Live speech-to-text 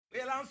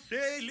I'm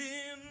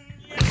sailing.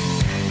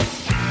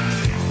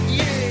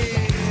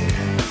 Yeah.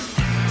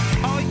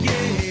 Oh, yeah.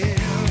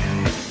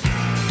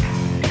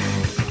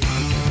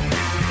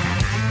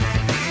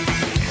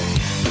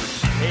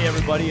 Hey,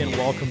 everybody, and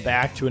welcome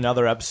back to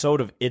another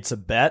episode of It's a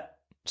Bet,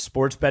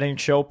 sports betting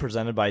show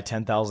presented by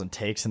 10,000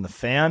 Takes and the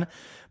Fan.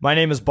 My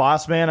name is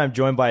Bossman. I'm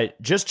joined by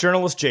just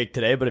journalist Jake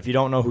today, but if you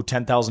don't know who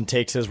 10,000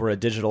 Takes is, we're a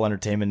digital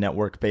entertainment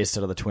network based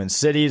out of the Twin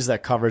Cities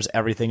that covers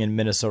everything in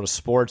Minnesota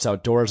sports,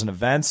 outdoors, and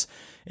events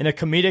in a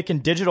comedic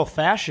and digital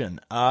fashion.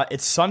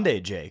 It's Sunday,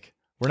 Jake.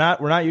 We're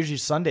not usually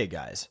Sunday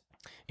guys.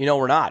 You know,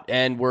 we're not,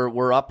 and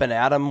we're up and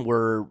at 'em.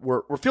 We're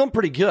feeling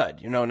pretty good.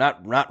 You know,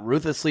 not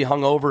ruthlessly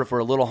hungover. If we're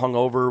a little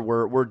hungover,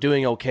 we're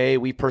doing okay.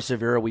 We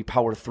persevere. We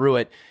power through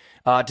it.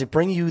 To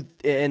bring you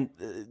and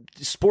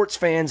sports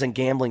fans and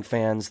gambling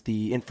fans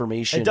the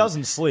information. It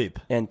doesn't sleep.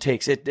 And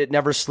takes it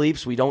never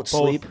sleeps. We don't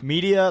Both sleep.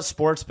 Media,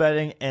 sports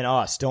betting, and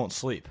us don't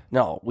sleep.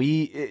 No,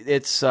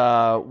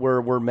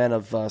 we're men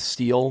of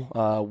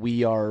steel.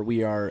 We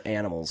are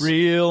animals.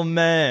 Real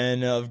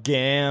men of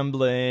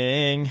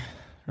gambling.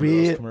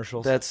 Remember those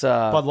commercials? That's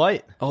Bud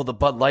Light. Oh, the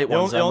Bud Light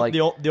ones.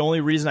 The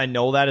only reason I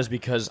know that is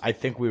because I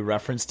think we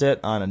referenced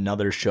it on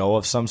another show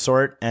of some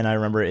sort, and I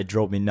remember it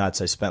drove me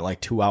nuts. I spent like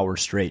 2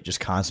 hours straight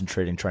just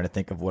concentrating, trying to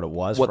think of what it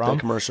was. What the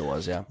commercial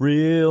was, yeah.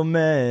 Real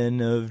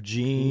men of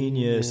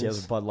genius. Yeah, it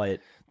was Bud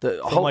Light.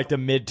 From like the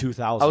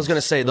mid-2000s. I was going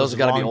to say, those have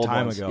got to be old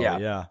time ones. Ago.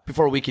 Yeah.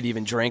 Before we could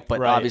even drink,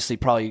 but Right. obviously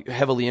probably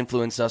heavily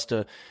influenced us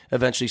to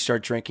eventually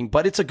start drinking.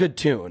 But it's a good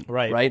tune,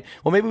 right?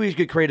 Well, maybe we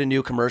could create a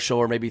new commercial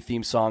or maybe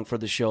theme song for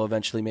the show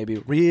eventually. Maybe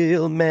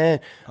Real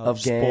Men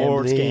of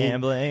Sports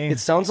gambling. It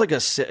sounds like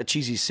a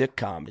cheesy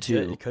sitcom,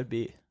 too. It could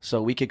be. So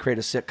we could create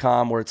a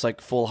sitcom where it's like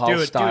Full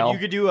House style. Dude, you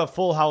could do a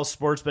Full House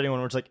sports betting one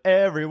where it's like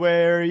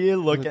everywhere you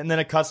look, and then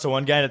it cuts to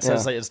one guy and it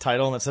says like his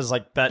title and it says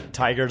like bet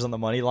Tigers on the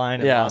money line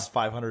and lost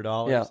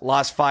 $500. Yeah,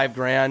 lost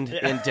 $5,000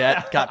 in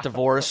debt, got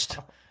divorced,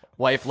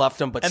 wife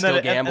left him, but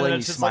still gambling. And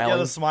He's just smiling. like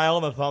the smile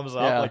and the thumbs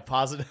up, like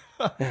positive.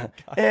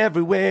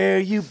 Everywhere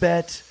you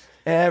bet,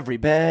 every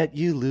bet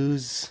you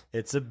lose.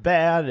 It's a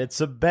bad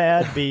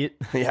beat.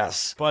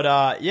 Yes.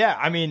 But yeah,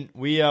 I mean,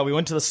 we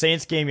went to the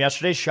Saints game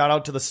yesterday. Shout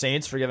out to the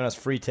Saints for giving us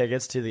free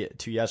tickets to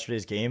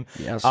yesterday's game.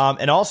 Yes.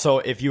 And also,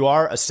 if you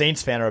are a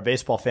Saints fan or a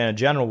baseball fan in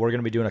general, we're going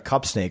to be doing a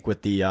cup snake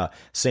with the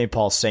St.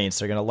 Paul Saints.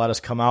 They're going to let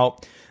us come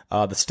out.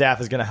 The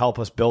staff is going to help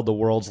us build the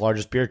world's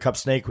largest beer cup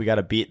snake. We got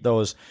to beat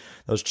those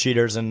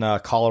cheaters in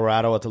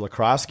Colorado at the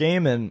lacrosse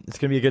game, and it's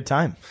going to be a good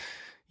time.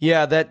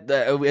 Yeah, that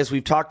as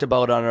we've talked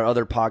about on our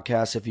other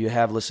podcasts, if you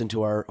have listened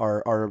to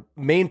our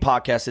main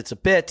podcast, It's a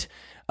Bit,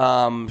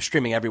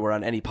 streaming everywhere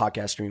on any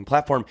podcast streaming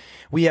platform.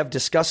 We have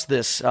discussed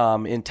this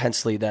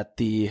intensely, that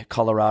the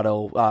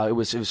Colorado, it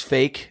was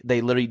fake.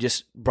 They literally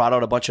just brought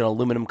out a bunch of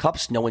aluminum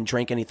cups. No one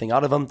drank anything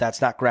out of them. That's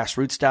not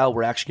grassroots style.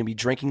 We're actually going to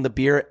be drinking the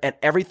beer, and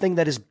everything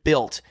that is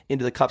built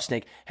into the cup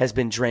snake has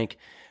been drank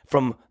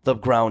from the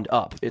ground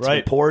up. It's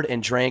been poured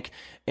and drank,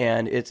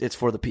 and it's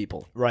for the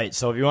people. Right.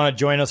 So if you want to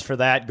join us for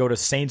that, go to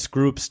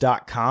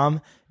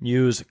saintsgroups.com,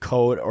 use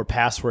code or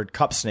password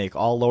CupSnake,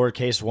 all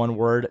lowercase, one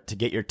word, to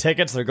get your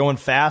tickets. They're going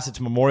fast.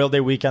 It's Memorial Day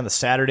weekend, the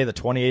Saturday, the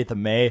 28th of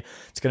May.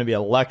 It's going to be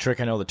electric.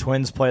 I know the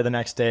Twins play the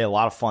next day. A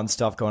lot of fun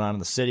stuff going on in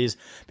the cities.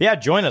 But yeah,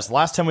 join us.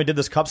 Last time we did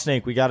this Cup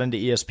Snake, we got into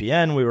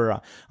ESPN. We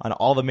were on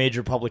all the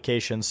major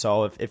publications.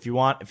 So if you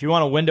want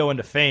a window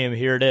into fame,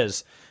 here it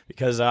is.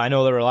 Because I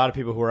know there were a lot of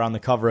people who were on the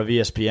cover of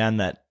ESPN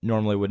that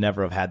normally would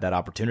never have had that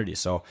opportunity.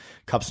 So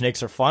cup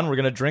snakes are fun. We're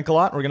going to drink a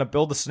lot. We're going to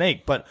build the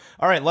snake. But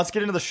all right, let's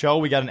get into the show.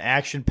 We got an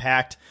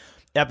action-packed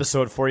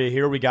episode for you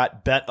here. We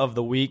got bet of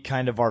the week,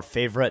 kind of our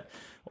favorite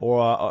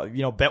or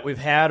bet we've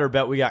had or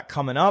bet we got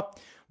coming up.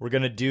 We're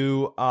going to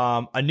do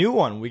a new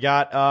one. We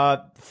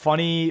got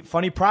funny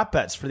prop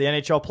bets for the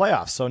NHL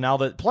playoffs. So now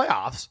the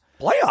playoffs.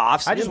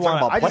 I just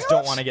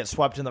don't want to get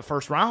swept in the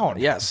first round.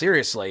 Yeah,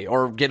 seriously,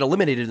 or get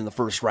eliminated in the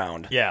first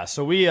round. Yeah,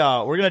 so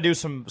we're gonna do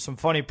some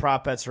funny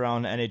prop bets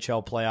around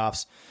NHL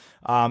playoffs,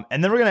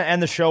 and then we're gonna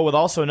end the show with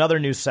also another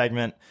new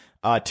segment,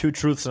 Two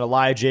Truths and a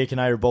Lie. Jake and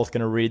I are both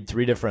gonna read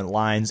 3 different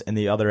lines, and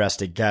the other has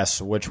to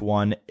guess which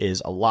one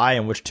is a lie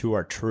and which 2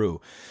 are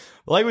true.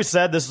 Like we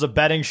said, this is a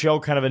betting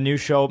show, kind of a new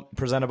show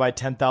presented by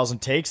 10,000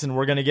 Takes, and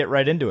we're going to get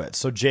right into it.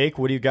 So, Jake,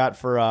 what do you got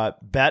for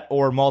bet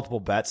or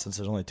multiple bets, since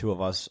there's only 2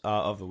 of us,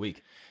 of the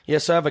week?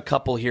 Yes, I have a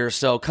couple here.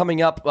 So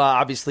coming up,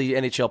 obviously,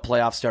 NHL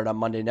playoffs start on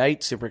Monday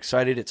night. Super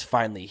excited. It's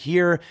finally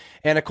here.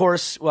 And, of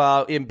course,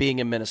 in being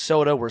in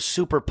Minnesota, we're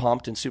super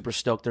pumped and super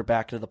stoked they're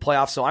back into the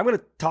playoffs. So I'm going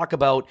to talk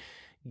about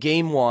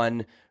Game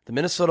 1, the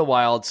Minnesota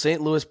Wild, St.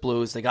 Louis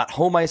Blues. They got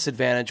home ice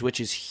advantage, which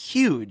is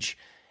huge,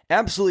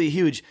 absolutely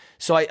huge.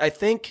 So I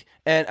think...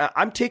 And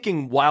I'm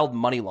taking Wild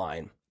money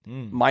line,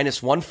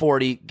 minus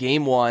 140,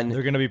 Game 1.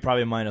 They're going to be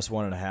probably minus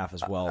 1.5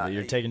 as well.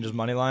 You're taking just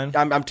money line?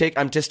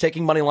 I'm just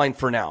taking money line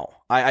for now.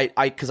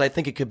 Because I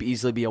think it could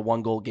easily be a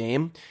 1-goal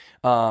game.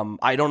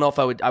 I don't know if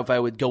I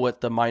would go with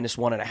the minus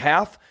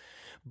 1.5,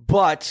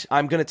 but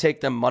I'm going to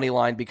take them money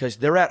line because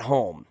they're at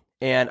home.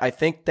 And I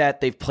think that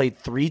they've played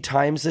 3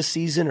 times this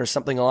season or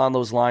something along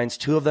those lines.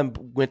 2 of them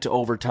went to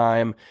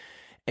overtime.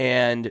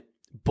 and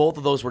both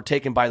of those were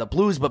taken by the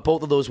Blues, but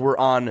both of those were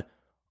in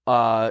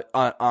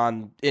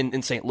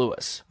St.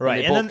 Louis.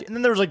 Right, and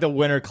then there was like the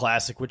Winter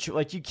Classic, which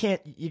like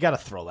you got to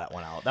throw that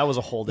one out. That was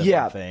a whole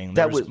different thing.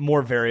 There was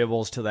more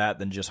variables to that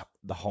than just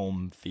the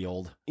home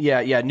field.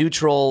 Yeah,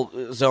 neutral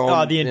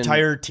zone. The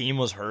entire team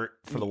was hurt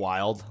for the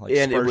Wild. Like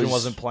Spurgeon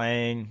wasn't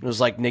playing. It was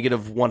like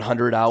negative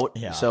 100 out.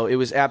 Yeah. So it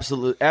was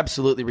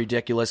absolutely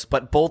ridiculous.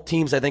 But both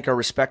teams, I think, are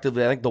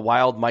respectively. I think the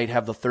Wild might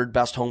have the third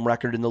best home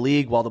record in the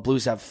league, while the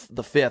Blues have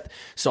the fifth.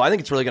 So I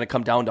think it's really going to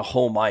come down to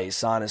home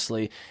ice,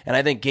 honestly. And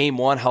I think Game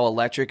 1, how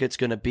electric it's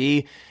going to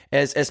be.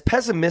 As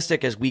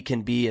pessimistic as we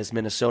can be as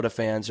Minnesota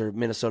fans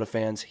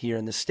here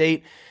in the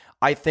state,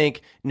 I think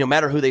no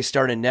matter who they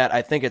start in net,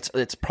 I think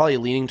it's probably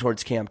leaning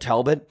towards Cam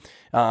Talbot.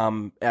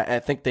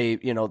 I think they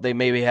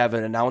maybe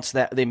haven't announced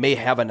that. They may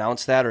have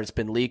announced that, or it's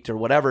been leaked or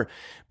whatever.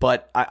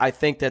 But I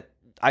think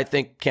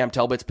Cam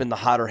Talbot's been the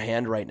hotter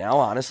hand right now,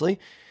 honestly.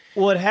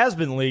 Well, it has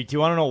been leaked. You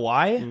want to know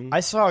why? Mm-hmm. I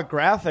saw a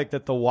graphic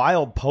that the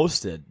Wild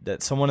posted,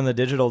 that someone in the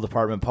digital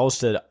department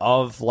posted,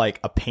 of like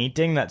a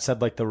painting that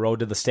said like the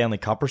road to the Stanley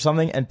Cup or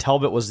something, and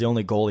Talbot was the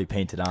only goalie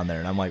painted on there.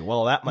 And I'm like,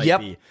 well, that might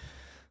be.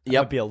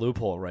 Might be a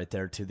loophole right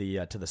there to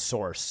the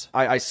source.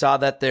 I saw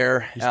that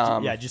there.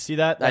 Did you see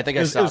that? I think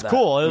I saw that. It was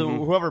cool.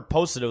 Mm-hmm. Whoever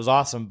posted it was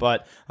awesome,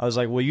 but I was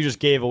like, well, you just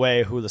gave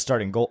away who the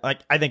starting goal.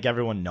 Like, I think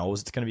everyone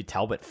knows it's going to be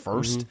Talbot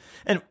first,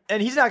 and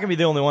he's not going to be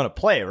the only one to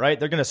play, right?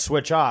 They're going to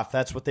switch off.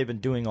 That's what they've been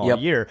doing all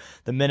year.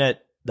 The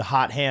minute the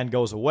hot hand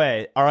goes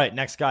away, all right,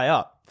 next guy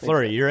up.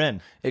 Fleury, you're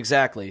in.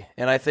 Exactly.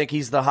 And I think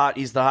he's the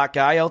hot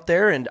guy out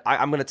there, and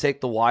I'm going to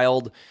take the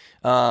Wild.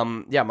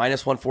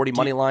 Minus 140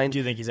 money line. Do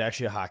you think he's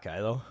actually a hot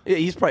guy though? Yeah,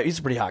 he's a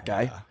pretty hot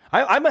guy. Yeah.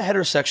 I'm a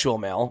heterosexual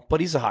male, but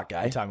he's a hot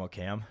guy. You talking about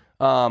Cam?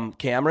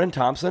 Cameron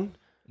Thompson?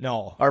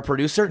 No. Our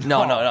producer?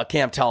 No,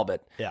 Cam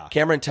Talbot. Yeah.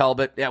 Cameron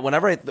Talbot. Yeah, when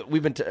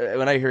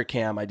I hear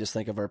Cam, I just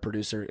think of our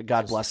producer.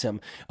 God bless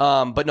him.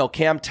 But no,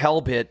 Cam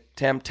Talbot,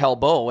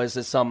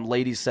 as some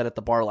lady said at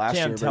the bar last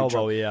year. Cam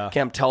Talbot, yeah.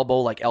 Cam Talbot,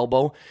 like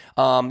elbow.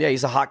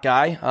 He's a hot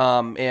guy.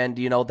 And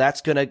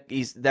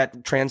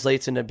that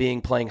translates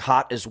into playing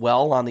hot as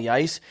well on the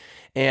ice.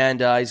 And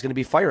he's going to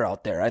be fire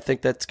out there. I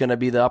think that's going to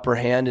be the upper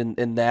hand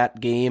in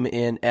that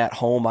game at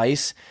home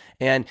ice.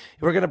 And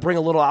we're going to bring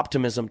a little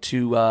optimism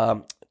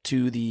to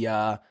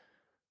the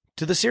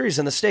series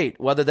in the state.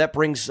 Whether that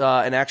brings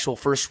an actual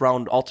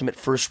ultimate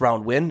first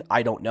round win,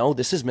 I don't know.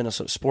 This is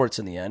Minnesota sports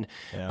in the end.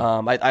 Yeah.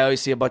 I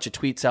always see a bunch of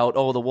tweets out.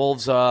 Oh, the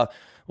Wolves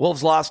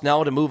lost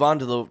now to move on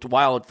to the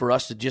Wild, for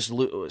us to just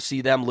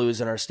see them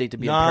lose and our state to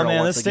be in peril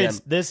once again.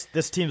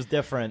 This team's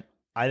different.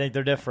 I think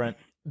they're different.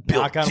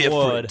 Knock on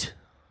wood.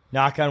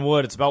 Knock on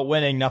wood. It's about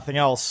winning, nothing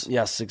else.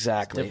 Yes,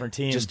 exactly. Different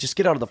team. Just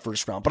get out of the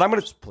first round.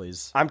 But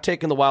please. I'm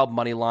taking the Wild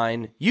money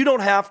line. You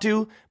don't have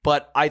to,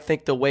 but I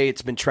think the way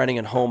it's been trending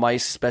in home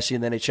ice, especially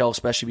in the NHL,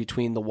 especially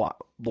between the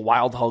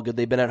Wild, how good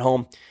they've been at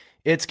home,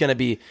 it's going to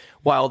be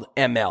Wild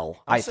ML,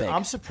 I think.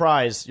 I'm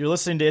surprised. You're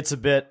listening to It's a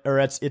Bet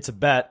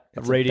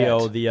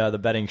radio, the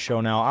betting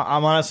show now.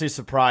 I'm honestly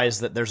surprised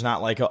that there's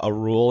not like a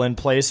rule in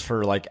place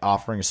for like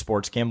offering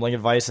sports gambling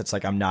advice. It's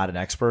like, I'm not an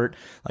expert.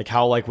 Like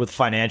how like with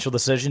financial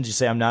decisions, you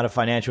say I'm not a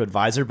financial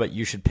advisor, but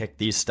you should pick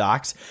these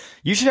stocks.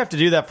 You should have to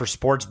do that for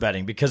sports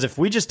betting, because if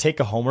we just take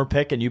a homer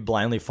pick and you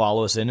blindly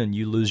follow us in and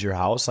you lose your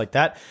house, like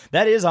that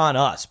is on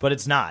us, but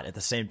it's not at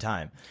the same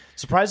time.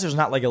 Surprised there's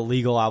not like a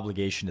legal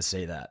obligation to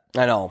say that.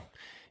 I know.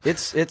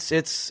 It's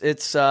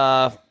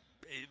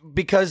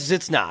because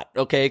it's not,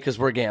 okay, because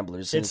we're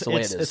gamblers. It's the way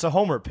it is. It's a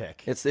homer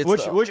pick,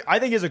 which I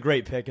think is a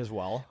great pick as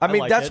well. I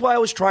mean, that's why I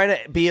was trying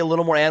to be a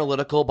little more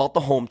analytical about the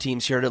home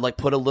teams here, to like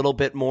put a little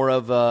bit more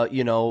of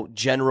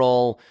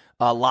general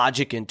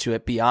logic into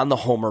it beyond the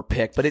homer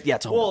pick. But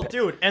it's a homer pick.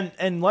 Dude,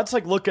 and let's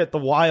like look at the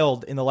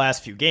Wild in the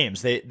last few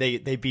games.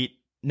 They beat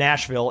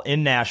Nashville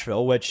in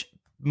Nashville, which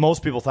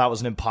most people thought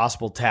was an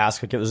impossible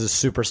task. Like it was a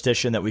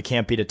superstition that we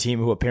can't beat a team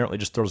who apparently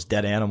just throws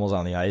dead animals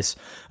on the ice.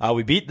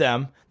 We beat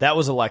them. That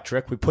was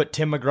electric. We put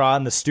Tim McGraw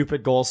and the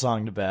stupid goal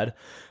song to bed.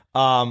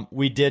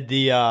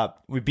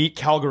 We beat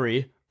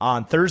Calgary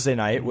on Thursday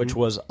night, which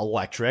was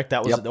electric.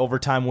 That was an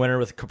overtime winner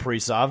with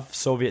Kaprizov,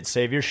 Soviet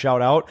savior,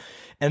 shout out.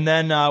 And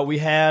then we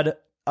had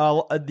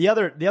the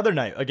other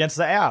night against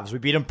the Avs. We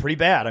beat them pretty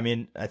bad. I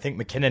mean, I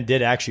think McKinnon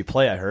did actually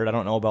play, I heard. I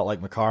don't know about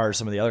like McCarr or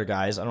some of the other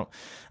guys. I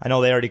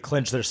know they already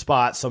clinched their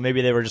spot, so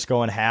maybe they were just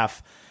going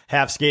half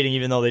skating,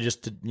 even though they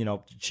just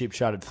cheap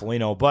shotted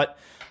Foligno. But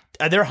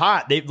they're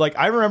hot.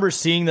 I remember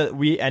seeing that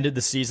we ended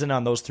the season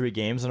on those 3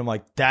 games, and I'm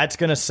like, that's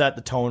gonna set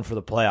the tone for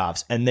the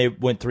playoffs. And they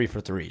went 3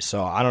 for 3.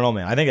 So I don't know,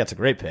 man. I think that's a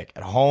great pick.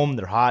 At home,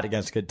 they're hot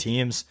against good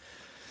teams.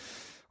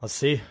 Let's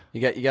see.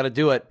 You got to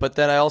do it. But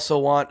then I also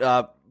want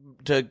to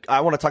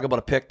talk about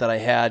a pick that I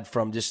had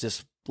from just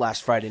this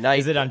last Friday night.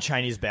 Is it on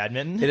Chinese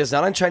badminton? It is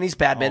not on Chinese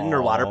badminton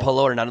or water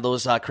polo or none of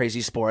those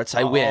crazy sports.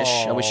 I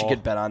wish you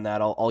could bet on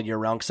that all year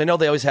round, because I know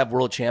they always have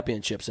world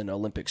championships in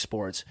Olympic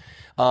sports.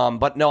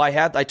 But no,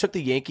 I took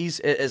the Yankees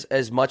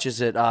as much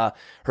as it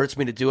hurts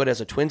me to do it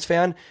as a Twins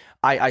fan.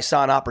 I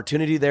saw an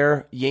opportunity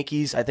there.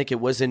 Yankees, I think it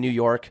was in New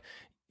York.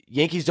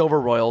 Yankees over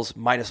Royals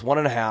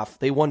 -1.5.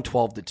 They won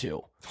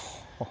 12-2.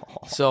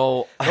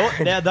 So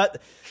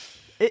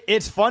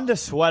it's fun to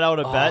sweat out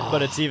a bet,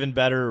 but it's even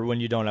better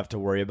when you don't have to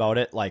worry about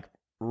it, like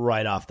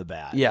right off the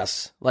bat.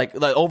 yes, like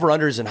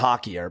over-unders in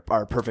hockey are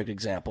a perfect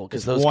example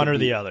because those one could or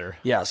be, the other.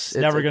 Yes,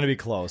 It's never going to be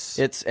close.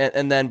 It's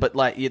and then but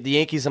like the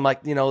Yankees, I'm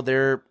like,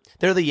 they're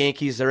the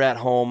Yankees. They're at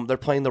home. They're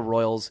playing the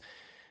Royals.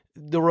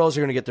 The Royals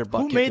are going to get their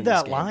butt Who kicked made in this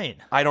that game. line?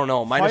 I don't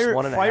know.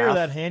 -1.5. Fire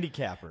that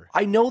handicapper.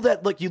 I know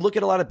that. Look, you look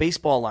at a lot of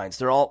baseball lines.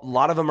 A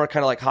lot of them are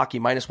kind of like hockey,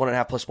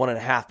 -1.5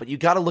 +1.5. But you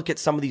got to look at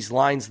some of these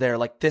lines there.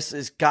 Like this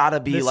has got to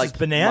be This like is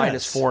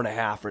bananas.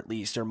 -4.5 or at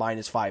least, or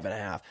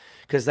 -5.5,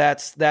 because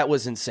that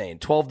was insane.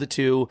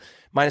 12-2,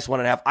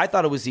 -1.5. I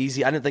thought it was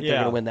easy. I didn't think they were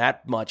going to win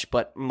that much,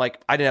 but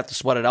like I didn't have to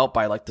sweat it out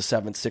by like the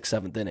 6th,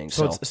 7th inning.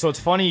 So it's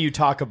funny you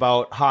talk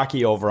about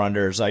hockey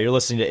over-unders. You're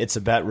listening to It's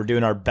a Bet. We're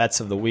doing our bets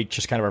of the week,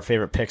 just kind of our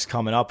favorite picks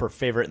coming up or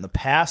favorite in the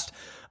past.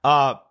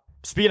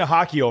 Speaking of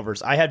hockey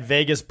overs, I had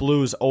Vegas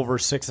Blues over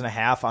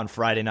 6.5 on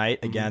Friday night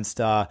against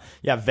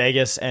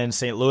Vegas and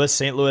St. Louis.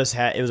 St. Louis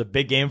it was a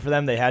big game for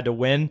them. They had to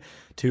win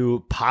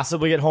to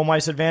possibly get home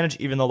ice advantage,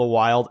 even though the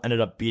Wild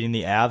ended up beating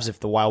the Avs. If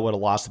the Wild would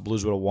have lost, the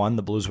Blues would have won.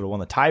 The Blues would have won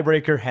the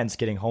tiebreaker, hence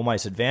getting home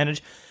ice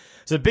advantage.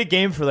 It's a big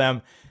game for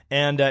them.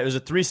 And it was a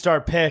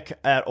 3-star pick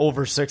at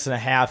over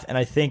 6.5. And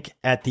I think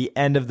at the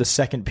end of the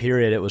second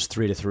period, it was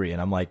 3-3.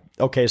 And I'm like,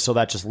 okay, so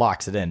that just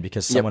locks it in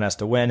because someone has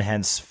to win.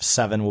 Hence,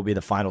 7 will be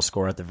the final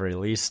score at the very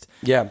least.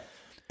 Yeah.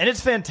 And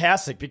it's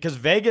fantastic because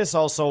Vegas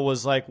also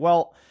was like,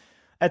 well,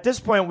 at this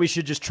point, we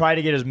should just try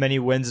to get as many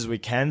wins as we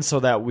can so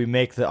that we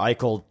make the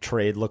Eichel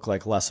trade look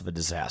like less of a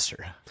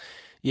disaster.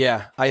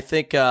 Yeah, I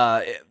think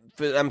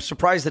I'm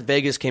surprised that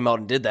Vegas came out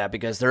and did that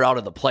because they're out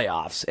of the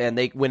playoffs and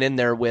they went in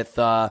there with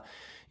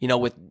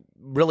with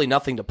really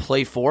nothing to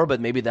play for,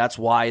 but maybe that's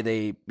why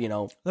they,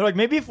 they're like,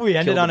 maybe if we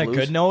ended on a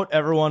good note,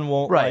 everyone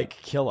won't like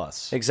kill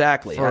us.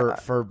 Exactly.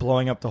 For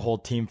blowing up the whole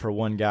team for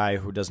one guy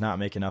who does not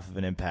make enough of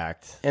an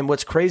impact. And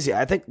what's crazy,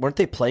 I think, weren't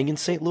they playing in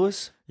St.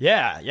 Louis?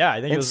 Yeah, I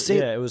think it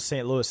was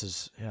St.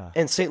 Louis's. Yeah.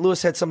 And St. Louis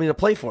had something to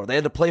play for. They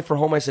had to play for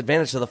home ice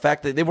advantage. So the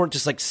fact that they weren't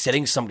just like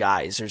sitting some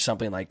guys or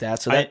something like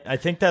that. So I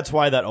think that's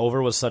why that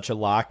over was such a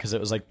lock, because it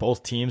was like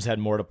both teams had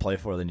more to play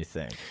for than you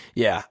think.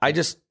 Yeah,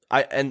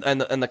 and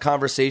the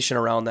conversation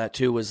around that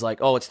too was like,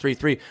 oh, it's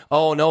 3-3.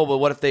 Oh no, but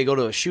what if they go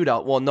to a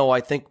shootout? Well, no, I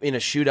think in a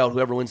shootout,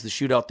 whoever wins the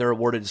shootout, they're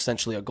awarded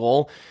essentially a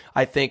goal.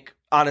 I think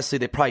honestly,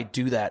 they probably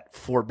do that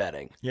for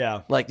betting.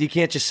 Yeah, like you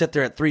can't just sit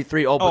there at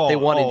 3-3. Oh, but they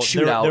won in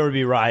shootout. There would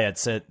be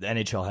riots at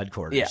NHL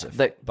headquarters.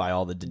 By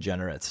all the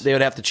degenerates. They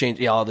would have to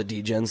change all the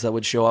degens that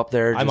would show up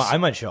there. I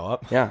might show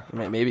up. Yeah,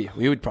 maybe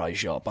we would probably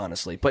show up,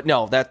 honestly. But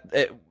no,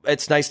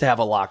 it's nice to have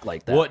a lock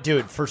like that. What,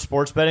 dude? For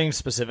sports betting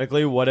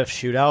specifically, what if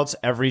shootouts?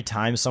 Every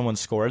time someone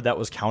scored, that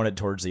was counted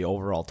towards the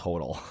overall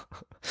total.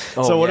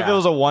 So what if it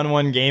was a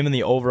 1-1 game and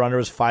the over/under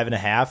was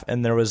 5.5,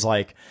 and there was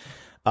like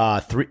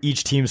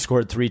each team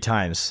scored 3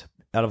 times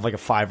out of like a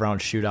 5-round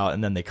shootout,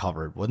 and then they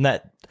covered? Wouldn't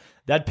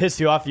that piss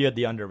you off if you had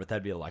the under? But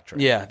that'd be electric.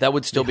 Yeah, that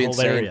would still be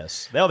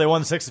hilarious. Insane. They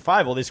won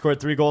 6-5. Well, they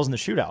scored 3 goals in the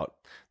shootout.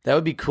 That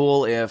would be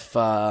cool if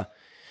 5-4.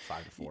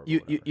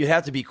 You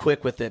have to be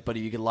quick with it, but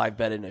you could live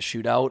bet in a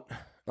shootout.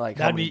 Like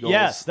that'd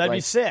be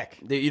sick.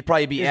 You'd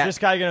probably be. Is this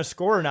guy going to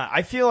score or not?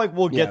 I feel like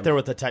we'll get there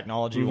with the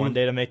technology one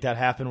day to make that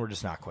happen. We're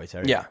just not quite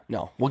there. Yeah,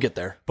 no, we'll get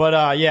there.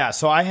 But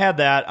so I had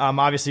that.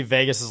 Obviously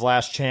Vegas's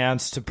last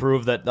chance to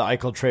prove that the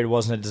Eichel trade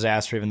wasn't a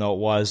disaster, even though it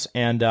was.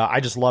 And I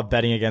just love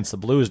betting against the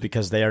Blues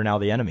because they are now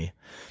the enemy.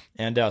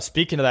 And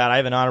speaking of that, I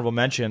have an honorable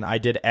mention. I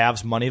did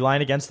Avs money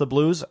line against the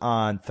Blues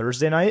on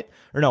Wednesday night.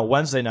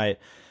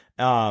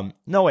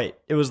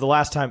 It was the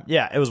last time.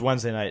 Yeah, it was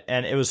Wednesday night.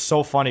 And it was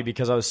so funny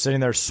because I was sitting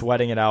there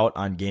sweating it out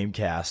on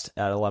Gamecast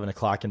at 11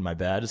 o'clock in my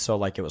bed. So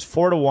like it was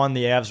 4-1.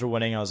 The Avs were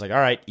winning. I was like, all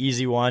right,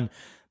 easy one.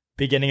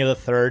 Beginning of the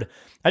third.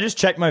 I just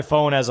checked my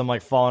phone as I'm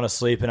like falling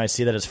asleep and I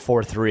see that it's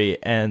 4-3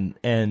 and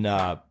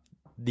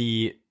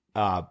the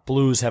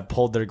Blues have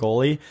pulled their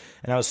goalie.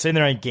 And I was sitting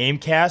there on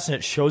Gamecast and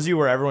it shows you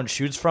where everyone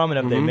shoots from and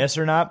if they miss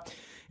or not.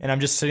 And I'm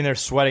just sitting there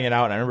sweating it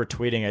out. And I remember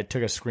tweeting, I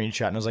took a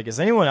screenshot and I was like, is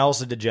anyone else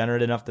a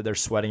degenerate enough that they're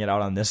sweating it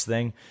out on this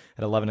thing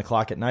at 11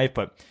 o'clock at night?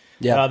 But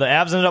the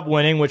Avs ended up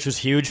winning, which was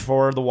huge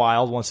for the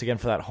Wild, once again,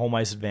 for that home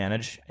ice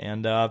advantage.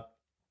 And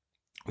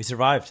we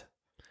survived.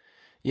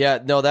 Yeah,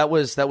 no, that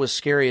was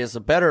scary. As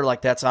a bettor,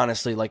 like that's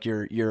honestly like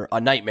you're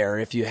a nightmare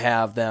if you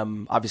have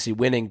them obviously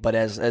winning. But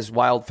as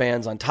Wild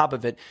fans on top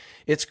of it,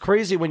 it's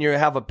crazy when you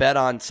have a bet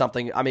on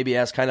something, maybe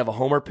as kind of a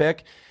homer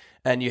pick,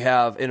 and you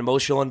have an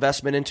emotional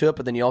investment into it,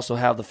 but then you also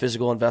have the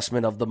physical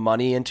investment of the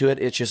money into it.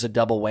 It's just a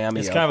double whammy.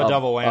 It's kind of a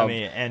double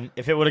whammy. And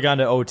if it would have gone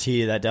to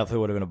OT, that definitely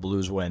would have been a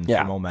Blues win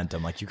for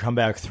momentum. Like you come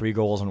back 3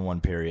 goals in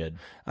 1 period.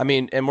 I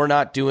mean, and we're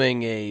not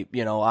doing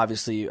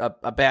obviously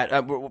a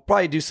bad, we'll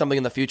probably do something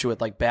in the future with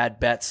like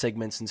bad bet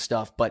segments and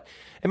stuff, but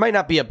it might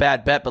not be a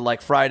bad bet, but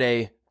like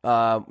Friday, we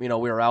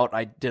were out.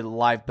 I did a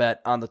live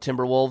bet on the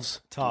Timberwolves.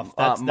 Tough.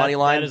 Money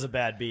line. That is a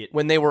bad beat.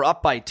 When they were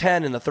up by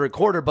 10 in the third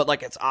quarter, but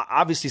like it's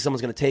obviously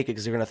someone's going to take it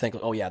because they're going to think,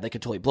 oh yeah, they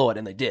could totally blow it,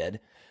 and they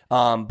did.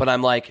 But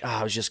I'm like,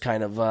 I was just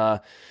kind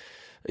of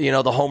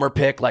the homer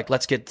pick, like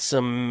let's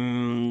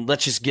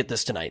just get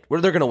this tonight. They're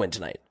going to win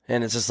tonight.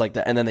 And it's just like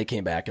that. And then they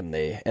came back and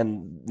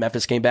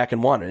Memphis came back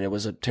and won. And it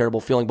was a terrible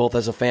feeling both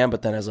as a fan,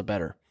 but then as a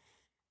bettor.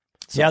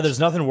 Yeah, there's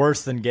nothing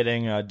worse than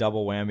getting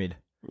double whammied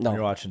when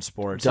you're watching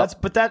sports. That's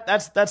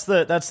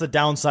the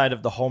downside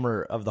of the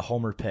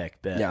homer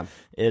pick bit. Yeah.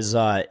 Is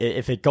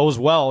if it goes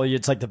well,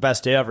 it's like the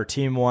best day ever.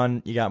 Team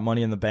won, you got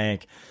money in the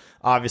bank.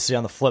 Obviously,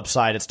 on the flip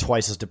side, it's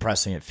twice as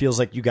depressing. It feels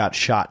like you got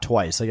shot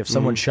twice. Like if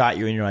someone shot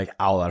you and you're like,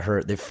 "Ow, that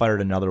hurt," they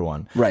fired another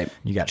one. Right.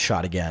 You got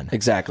shot again.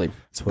 Exactly.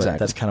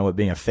 That's kind of what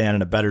being a fan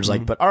and a bettor's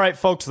like. But all right,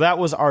 folks, that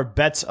was our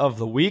bets of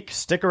the week.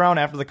 Stick around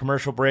after the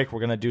commercial break. We're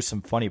going to do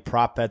some funny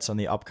prop bets on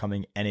the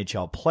upcoming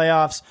NHL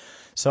playoffs.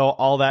 So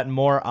all that and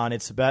more on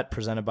It's a Bet,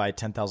 presented by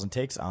 10,000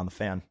 Takes on the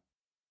Fan.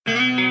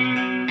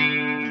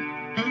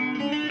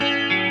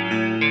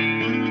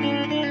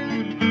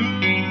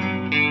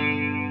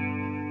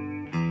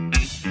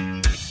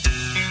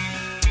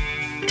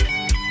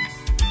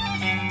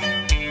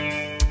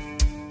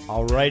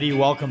 Alrighty,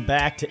 welcome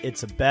back to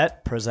It's a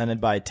Bet, presented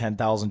by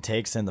 10,000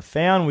 Takes and the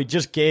Fan. We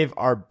just gave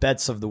our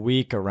bets of the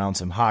week around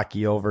some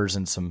hockey overs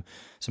and some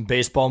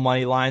baseball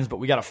money lines, but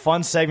we got a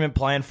fun segment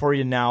planned for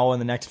you now in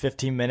the next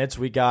 15 minutes.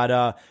 We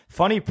got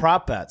funny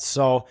prop bets.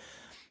 So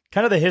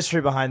kind of the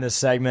history behind this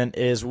segment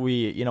is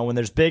when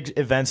there's big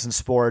events in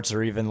sports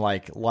or even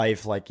like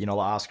life, like, the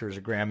Oscars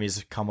or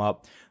Grammys come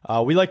up,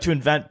 we like to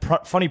invent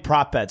funny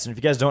prop bets. And if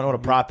you guys don't know what a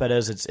prop bet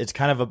is, it's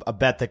kind of a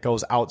bet that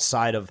goes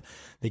outside of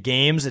the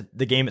game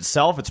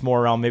itself. It's more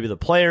around maybe the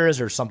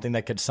players or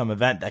something some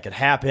event that could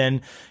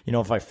happen.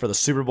 If like for the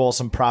Super Bowl,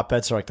 some prop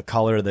bets are like the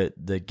color of the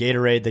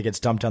Gatorade that gets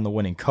dumped on the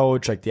winning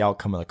coach, like the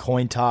outcome of the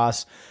coin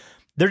toss.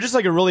 They're just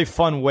like a really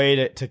fun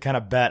way to kind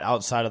of bet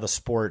outside of the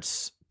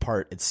sports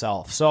part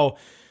itself. So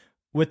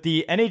with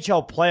the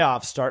NHL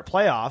playoffs,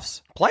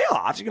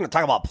 You're going to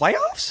talk about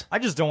playoffs? I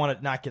just don't want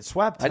to not get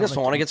swept. I just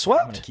don't want to get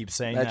swept. I'm going to keep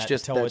saying that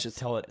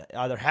until it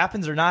either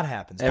happens or not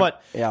happens.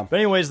 But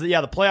anyways, the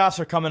playoffs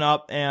are coming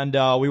up, and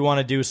we want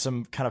to do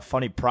some kind of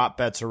funny prop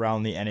bets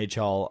around the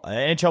NHL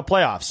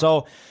playoffs.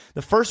 So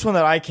the first one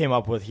that I came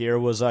up with here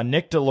was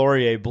Nick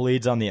Delorier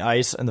bleeds on the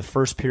ice in the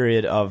first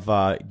period of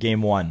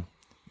Game 1,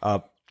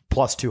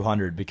 plus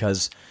 200,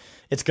 because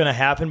it's going to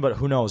happen, but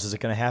who knows? Is it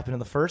going to happen in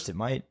the first? It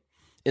might.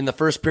 In the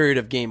first period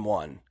of Game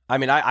 1. I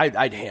mean,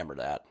 I'd hammer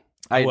that.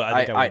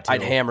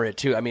 I'd hammer it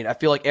too. I mean, I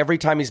feel like every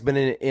time he's been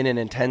in an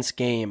intense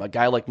game, a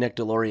guy like Nick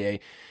Delorier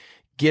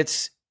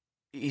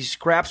he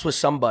scraps with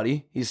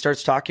somebody. He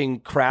starts talking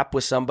crap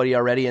with somebody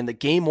already. And the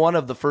Game 1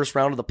 of the first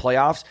round of the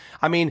playoffs,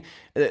 I mean,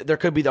 there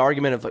could be the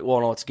argument of,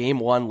 well, no, it's Game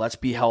 1. Let's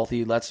be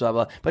healthy. Let's blah,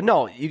 blah. But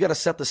no, you got to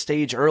set the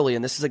stage early.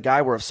 And this is a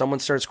guy where if someone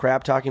starts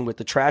crap talking, with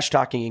the trash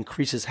talking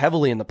increases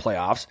heavily in the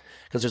playoffs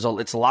because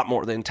it's a lot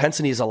more. The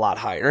intensity is a lot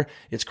higher.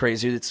 It's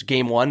crazy. It's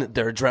Game 1.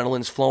 Their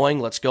adrenaline's flowing.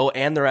 Let's go.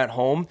 And they're at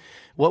home.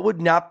 What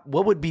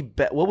would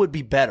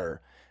be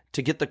better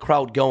to get the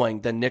crowd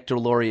going than Nick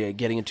Delorier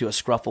getting into a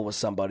scruffle with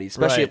somebody,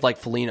 especially if like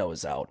Foligno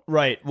is out.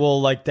 Right.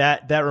 Well, like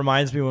that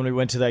reminds me when we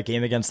went to that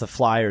game against the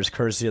Flyers,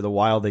 courtesy of the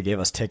Wild, they gave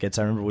us tickets.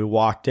 I remember we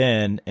walked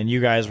in and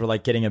you guys were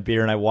like getting a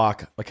beer, and I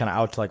walk like kind of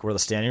out to like where the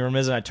standing room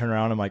is, and I turn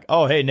around and I'm like,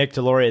 oh, hey, Nick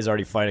Delorier is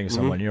already fighting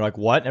someone. And you're like,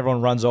 what? And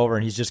everyone runs over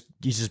and he's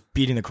just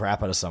beating the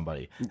crap out of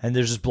somebody, and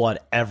there's just blood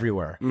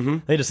everywhere.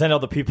 They just send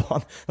out the people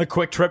on the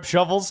quick trip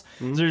shovels.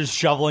 They're just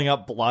shoveling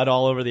up blood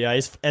all over the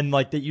ice, and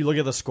like that you look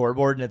at the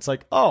scoreboard and it's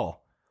like, oh,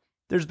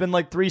 there's been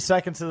like 3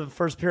 seconds of the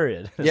first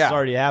period. It's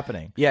already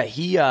happening. Yeah,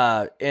 he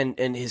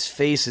and his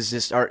face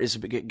is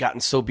gotten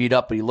so beat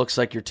up, but he looks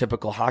like your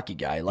typical hockey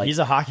guy. Like he's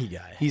a hockey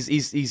guy. He's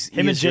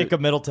him and Jacob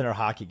Middleton are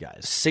hockey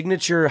guys.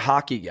 Signature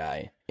hockey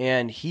guy.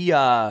 And he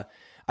I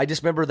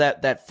just remember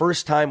that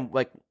first time,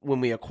 like when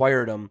we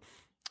acquired him.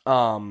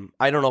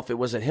 I don't know if it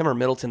was him or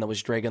Middleton that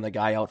was dragging the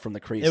guy out from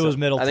the crease. It was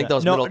Middleton. I think that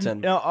was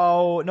Middleton.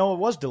 No, it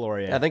was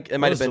Delorier. I think it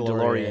might have been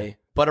Delorier.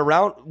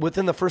 But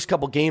within the first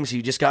couple games,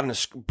 he just got in a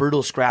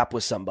brutal scrap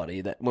with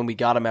somebody. That when we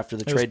got him after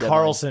the trade deadline,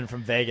 Carlson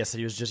from Vegas.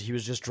 He was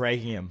just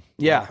dragging him.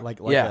 Yeah, like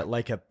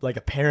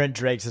a parent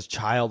drags his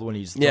child when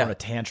he's throwing a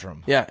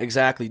tantrum. Yeah,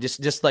 exactly.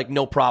 Just like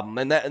no problem.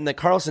 And the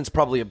Carlson's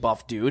probably a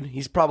buff dude.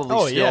 He's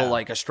probably still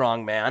like a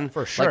strong man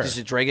for sure. Like just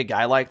to drag a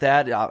guy like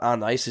that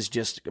on ice is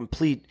just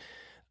complete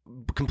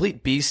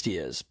beast he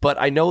is. But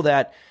I know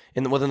that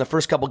within the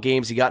first couple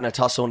games he got in a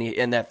tussle,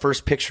 and that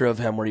first picture of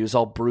him where he was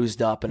all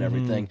bruised up and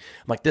everything,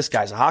 I'm like, this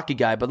guy's a hockey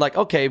guy. But like,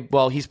 okay,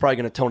 well, he's probably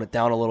going to tone it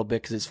down a little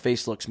bit because his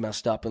face looks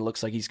messed up and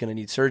looks like he's going to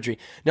need surgery.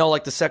 No,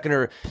 like the second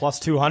or plus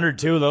 200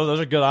 too, though. Those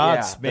are good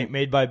odds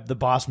made by the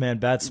Boss Man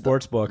Bet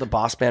Sportsbook. The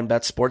Boss Man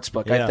Bet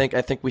Sportsbook. Yeah.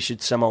 I think we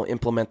should somehow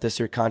implement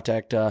this or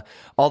contact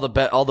all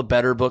the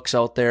better books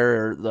out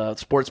there, or the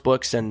sports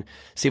books, and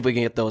see if we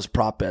can get those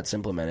prop bets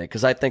implemented,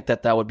 because I think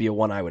that would be a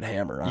one I would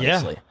hammer,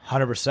 honestly. Yeah,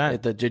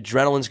 100%. The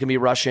adrenaline's going to be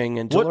rushing,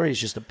 and Delorier's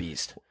just a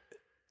beast.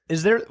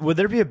 Would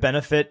there be a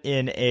benefit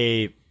in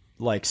a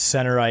like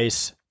center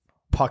ice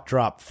puck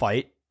drop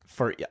fight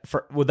for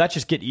would that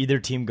just get either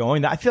team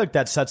going? I feel like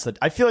that sets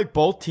I feel like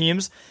both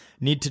teams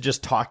need to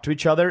just talk to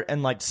each other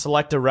and like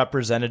select a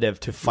representative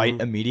to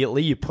fight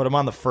immediately. You put them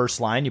on the first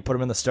line, you put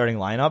them in the starting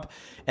lineup,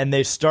 and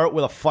they start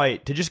with a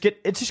fight to just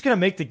it's just going to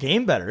make the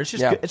game better. It's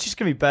just going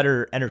to be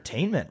better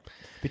entertainment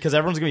because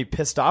everyone's going to be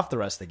pissed off the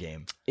rest of the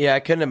game. Yeah, I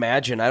couldn't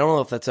imagine. I don't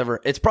know if that's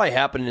ever. It's probably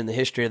happened in the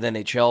history of the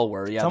NHL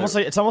where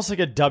it's almost like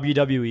a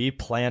WWE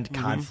planned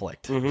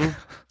conflict.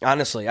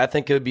 Honestly, I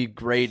think it would be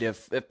great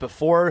if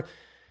before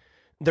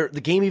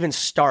the game even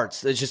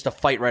starts, it's just a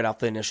fight right off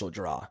the initial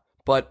draw.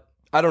 But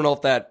I don't know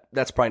if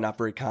that's probably not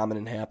very common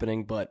and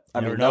happening. But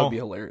I mean, that would be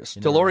hilarious.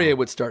 Delorier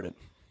would start it.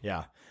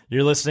 Yeah,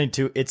 you're listening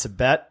to It's a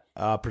Bet,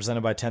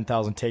 presented by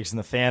 10,000 Takes in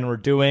the Fan. We're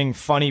doing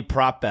funny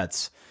prop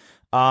bets.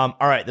 All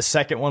right, the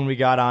second one we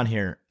got on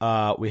here,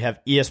 we have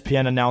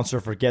ESPN announcer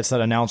forgets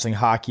that announcing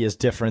hockey is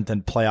different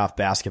than playoff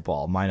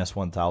basketball, minus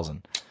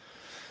 1,000.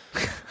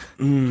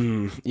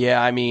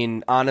 Yeah, I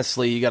mean,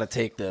 honestly, you got to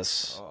take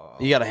this.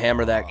 You got to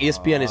hammer that.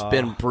 ESPN has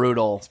been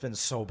brutal. It's been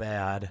so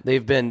bad.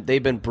 They've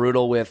been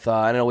brutal with.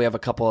 I know we have a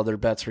couple other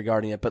bets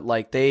regarding it, but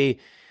like they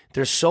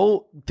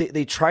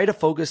try to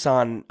focus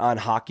on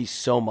hockey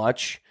so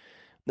much.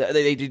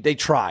 They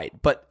tried,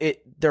 but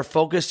their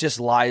focus just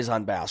lies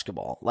on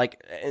basketball.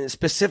 Like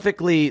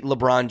specifically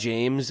LeBron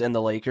James and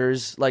the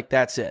Lakers. Like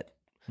that's it.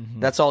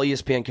 That's all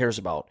ESPN cares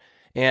about.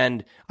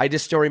 And I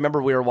just still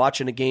remember we were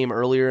watching a game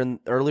earlier in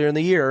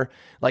the year.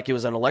 Like it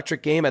was an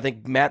electric game. I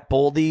think Matt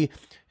Boldy.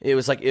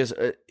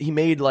 He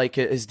made like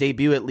his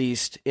debut at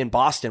least in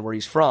Boston, where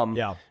he's from.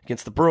 Yeah,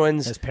 against the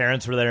Bruins. His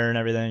parents were there and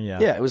everything.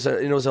 Yeah, yeah. It was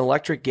an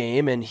electric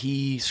game, and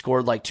he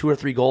scored like 2 or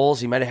 3 goals.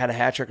 He might have had a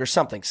hat trick or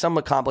something, some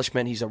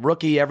accomplishment. He's a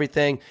rookie,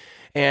 everything.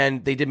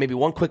 And they did maybe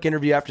one quick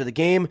interview after the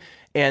game,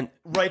 and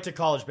right to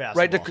college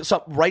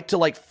basketball, right to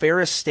like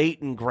Ferris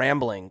State and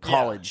Grambling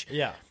College.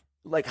 Yeah.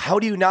 Like, how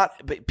do you not?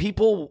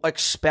 People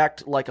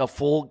expect like a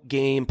full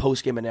game,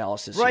 post game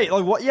analysis, right? Here.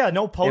 Like what? Yeah,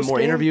 no post game,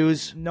 more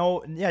interviews.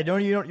 No, yeah, you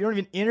don't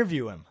even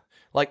interview him.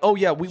 Like, oh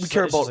yeah, we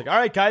care about. Like, all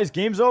right, guys,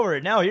 game's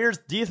over. Now here's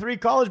D3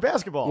 college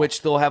basketball,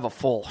 which they'll have a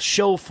full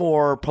show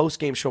for,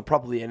 post game show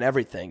probably, and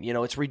everything. You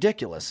know, it's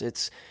ridiculous.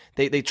 It's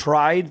they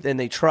tried and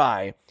they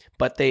try,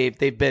 but they've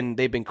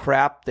been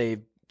crap. They've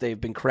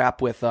been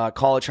crap with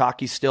college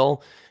hockey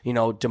still. You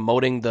know,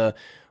 demoting the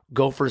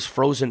Gophers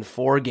Frozen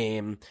 4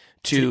 game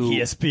to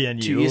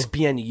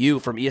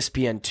ESPNU from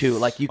ESPN2.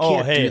 Like you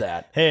can't do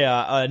that. Hey,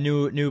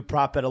 new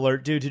prop bet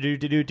alert. Alert.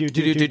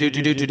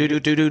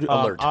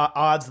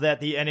 Odds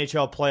that the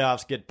NHL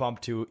playoffs get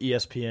bumped to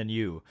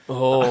ESPNU.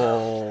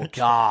 Oh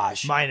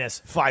gosh.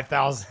 Minus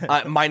 5,000.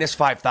 Minus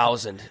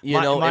 5,000. You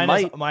know, it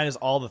might minus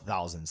all the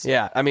thousands.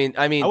 Yeah, I mean,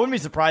 I wouldn't be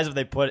surprised if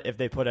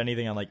they put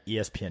anything on like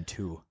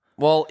ESPN2.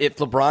 Well, if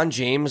LeBron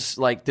James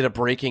like did a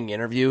breaking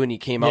interview and he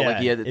came out like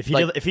he had,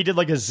 if he did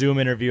like a Zoom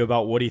interview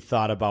about what he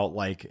thought about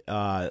like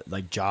Ja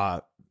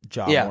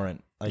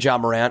Morant, like, Ja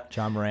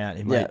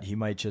Morant, he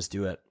might just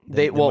do it.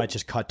 They might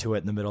just cut to it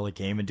in the middle of the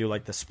game and do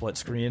like the split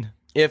screen.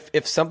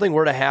 If something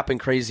were to happen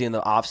crazy in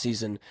the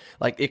offseason,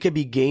 like it could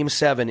be Game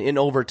 7 in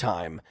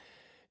overtime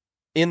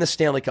in the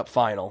Stanley Cup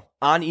Final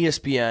on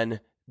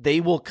ESPN,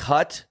 they will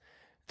cut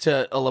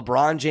to a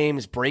LeBron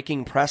James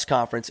breaking press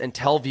conference and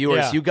tell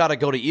viewers, you got to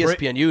go to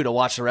ESPNU to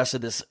watch the rest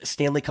of this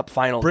Stanley Cup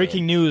Final.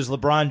 Breaking news,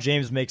 LeBron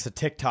James makes a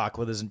TikTok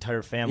with his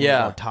entire family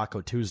about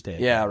Taco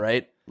Tuesday. Yeah,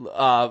 right.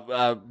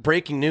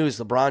 Breaking news,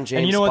 LeBron James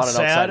and you know what's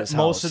spotted outside his sad?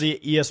 house. Most of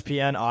the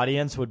ESPN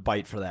audience would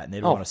bite for that, and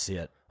they'd want to see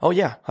it. Oh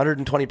yeah,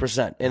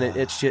 120%. And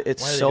it's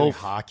so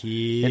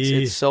hockey.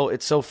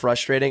 It's so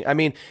frustrating. I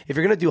mean, if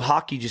you're gonna do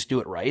hockey, just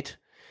do it right.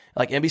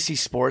 Like NBC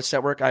Sports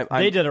Network,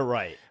 they did it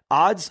right.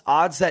 Odds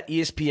that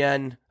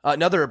ESPN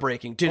another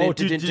breaking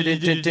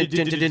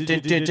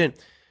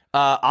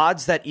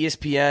odds that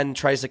ESPN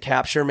tries to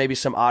capture maybe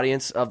some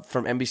audience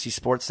from NBC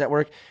Sports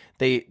Network.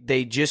 They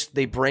buy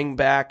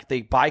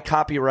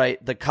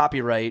the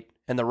copyright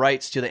and the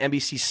rights to the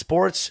NBC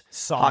Sports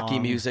hockey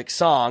music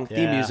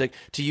theme music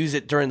to use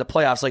it during the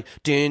playoffs, like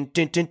din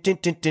din din din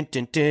din din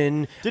din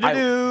din.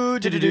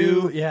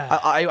 Yeah,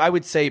 I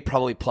would say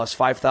probably plus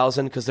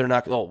 5,000 because they're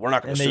not. Oh, we're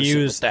not going to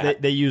associate with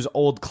that. They use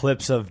old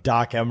clips of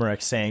Doc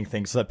Emmerich saying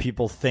things so that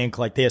people think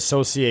like they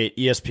associate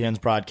ESPN's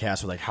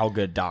broadcast with like how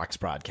good Doc's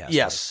broadcast.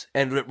 Yes,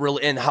 and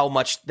really, and how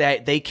much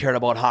they cared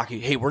about hockey.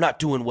 Hey, we're not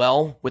doing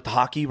well with the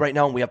hockey right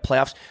now, and we have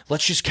playoffs.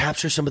 Let's just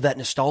capture some of that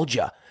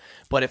nostalgia.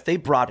 But if they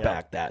brought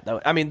back they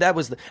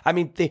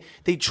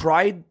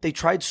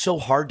tried so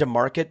hard to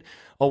market,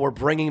 we're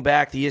bringing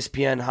back the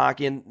ESPN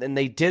hockey, and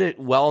they did it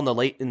well in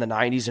the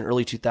 90s and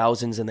early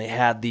 2000s, and they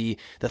had the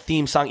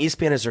theme song.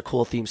 ESPN has their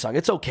cool theme song.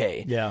 It's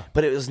okay. Yeah.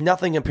 But it was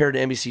nothing compared to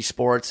NBC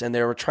Sports, and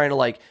they were trying to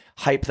like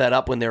hype that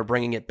up when they were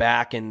bringing it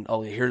back, and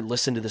here,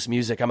 listen to this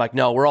music. I'm like,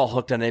 no, we're all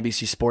hooked on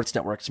NBC Sports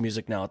Network's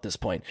music now at this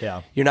point.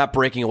 Yeah. You're not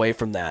breaking away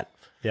from that.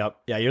 Yep.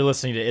 Yeah, you're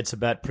listening to It's a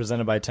Bet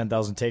presented by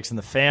 10,000 Takes in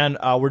the Fan.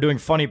 We're doing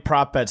funny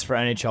prop bets for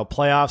NHL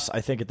playoffs.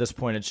 I think at this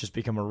point it's just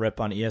become a rip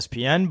on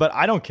ESPN, but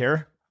I don't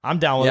care. I'm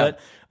down with it.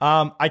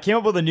 I came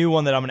up with a new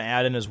one that I'm going to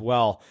add in as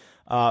well.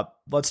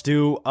 Let's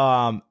do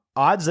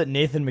odds that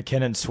Nathan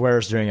McKinnon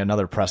swears during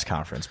another press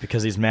conference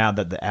because he's mad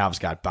that the Avs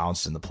got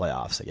bounced in the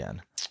playoffs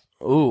again.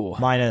 Ooh.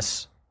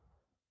 minus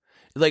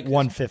Like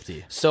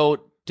 150.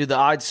 So do the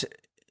odds?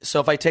 So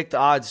if I take the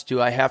odds,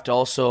 do I have to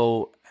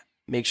also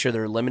make sure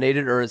they're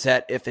eliminated, or is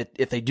that if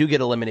they do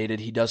get eliminated,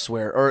 he does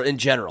swear, or in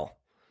general?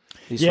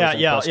 Yeah.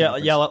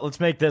 Let's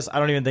make this. I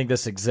don't even think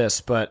this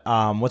exists, but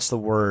what's the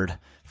word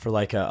for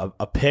like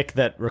a pick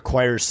that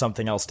requires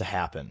something else to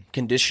happen?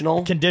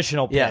 Conditional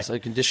pick. Yes, a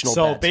conditional.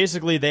 So bet.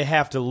 basically, they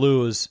have to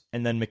lose,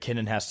 and then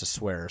McKinnon has to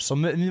swear. So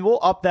we'll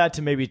up that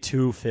to maybe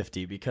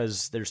 250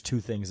 because there's two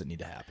things that need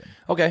to happen.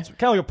 Okay, it's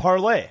kind of like a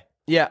parlay.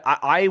 Yeah,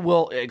 I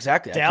will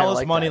exactly. Dallas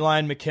like money that.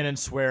 line, McKinnon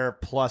swear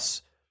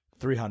plus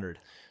 300.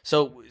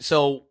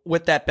 So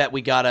with that bet,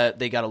 they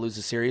gotta lose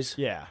the series.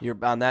 Yeah, you're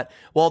on that.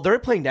 Well, they're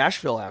playing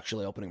Nashville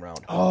actually opening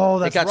round. Oh,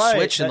 that's right. It got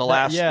switched in the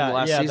last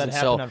season. That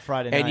happened on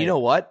Friday night. And you know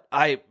what?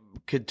 I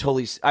could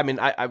totally. I mean,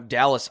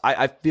 Dallas.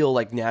 I feel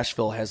like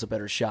Nashville has a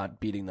better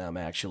shot beating them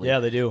actually. Yeah,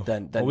 they do.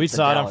 Than we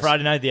saw Dallas. it on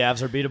Friday night. The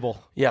Avs are beatable.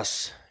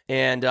 Yes,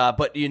 and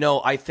but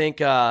I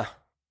think.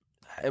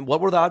 And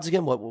what were the odds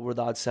again? What were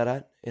the odds set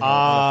at in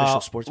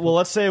official sports? Well,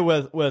 let's say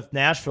with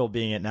Nashville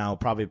being it now,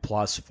 probably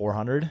plus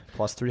 400,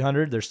 plus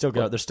 300. They're still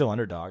good. They're still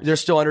underdogs. They're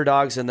still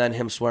underdogs, and then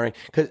him swearing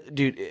because,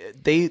 dude,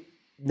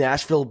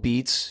 Nashville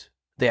beats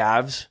the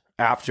Avs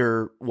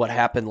after what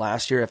happened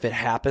last year. If it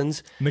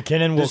happens,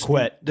 McKinnon will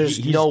quit.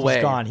 There's no way.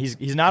 He's gone.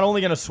 He's not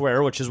only going to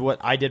swear, which is what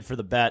I did for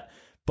the bet,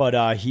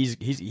 but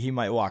he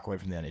might walk away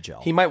from the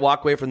NHL. He might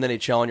walk away from the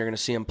NHL, and you're going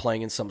to see him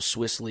playing in some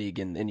Swiss league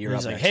in Europe.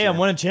 He's like, next hey, year. I'm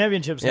winning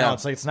championships now.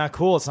 It's like, it's not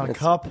cool. It's not a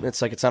cup.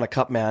 It's like, it's not a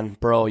cup, man.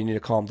 Bro, you need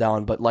to calm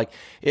down. But like,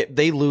 if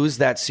they lose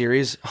that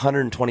series,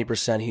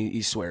 120%.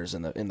 He swears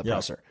in the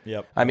presser.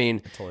 Yep. I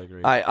mean, I totally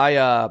agree.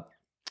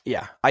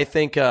 I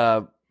think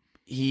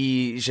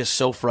he's just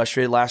so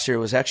frustrated. Last year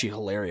it was actually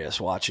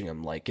hilarious watching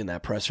him like in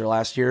that presser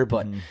last year.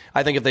 But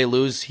I think if they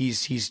lose,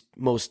 he's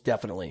most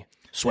definitely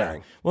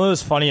swearing. Yeah. Well, it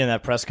was funny in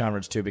that press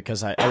conference too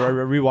because I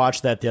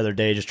rewatched that the other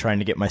day, just trying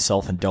to get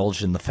myself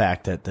indulged in the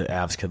fact that the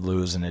Avs could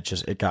lose, and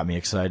it got me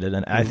excited,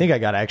 and I think I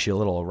got actually a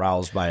little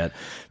aroused by it.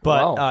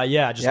 But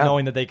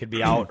knowing that they could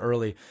be out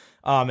early.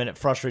 And it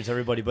frustrates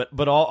everybody,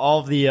 but all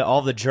of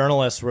the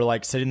journalists were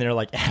like sitting there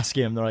like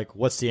asking him, they're like,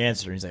 "What's the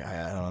answer?" And he's like,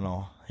 "I don't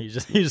know." He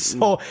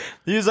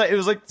was like, it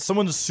was like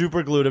someone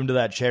super glued him to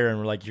that chair and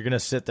we're like, "You're gonna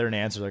sit there and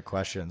answer their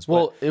questions."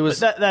 Well, it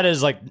was that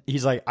is like,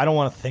 he's like, "I don't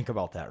want to think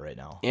about that right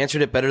now."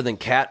 Answered it better than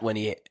Cat when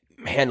he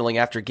handling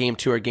after game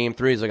 2 or game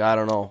 3. He's like, "I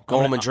don't know, go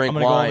home and drink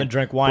wine." Go home and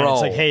drink wine. Bro.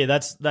 It's like, hey,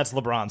 that's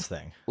LeBron's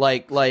thing.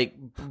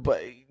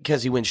 But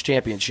because he wins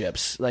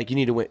championships, like you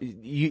need to win.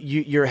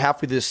 You're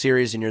halfway through the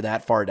series and you're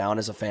that far down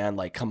as a fan.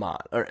 Like, come on.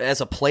 Or as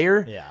a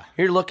player,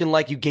 you're looking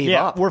like you gave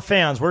up. We're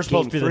fans. We're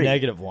supposed to be 3. the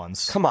negative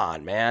ones. Come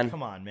on, man.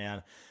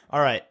 All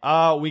right.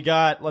 We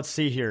got. Let's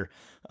see here.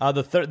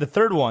 The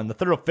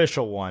third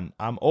official one.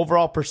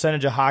 Overall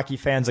percentage of hockey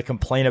fans that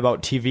complain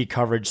about TV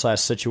coverage /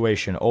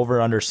 situation.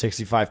 Over under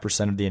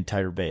 65% of the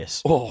entire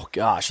base. Oh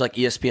gosh, like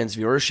ESPN's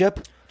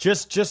viewership.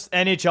 Just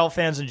NHL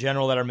fans in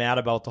general that are mad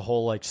about the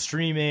whole like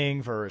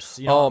streaming versus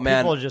people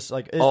are just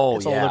like it's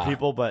older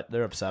people, but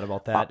they're upset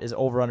about that. Is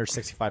over under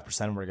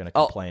 65%. We're going to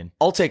complain.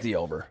 I'll take the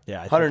over.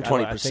 Yeah,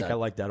 120%. I think I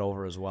like that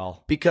over as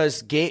well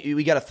because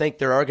we got to think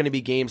there are going to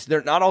be games.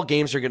 Not all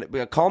games are going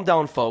to calm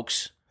down,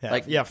 folks.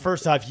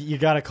 First off, you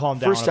got to calm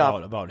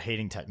down about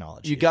hating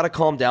technology. You got to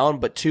calm down,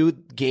 but 2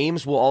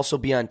 games will also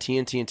be on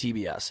TNT and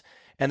TBS.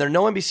 And they're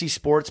no NBC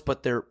Sports,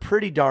 but they're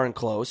pretty darn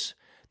close.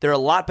 They're a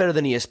lot better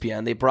than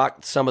ESPN. They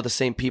brought some of the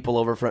same people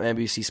over from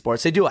NBC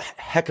Sports. They do a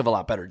heck of a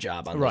lot better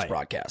job on those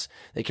broadcasts.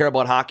 They care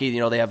about hockey.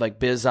 They have like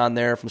Biz on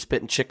there from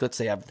Spit and Chicklets.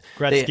 They have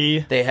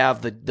Gretzky. They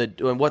have the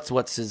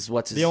what's his.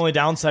 The only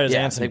downside is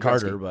Anson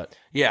Carter, but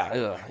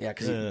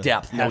because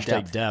depth, no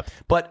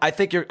depth. But I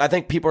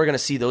think people are going to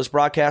see those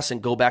broadcasts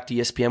and go back to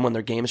ESPN when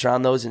their games are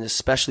on those, and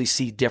especially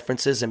see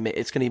differences, and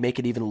it's going to make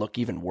it look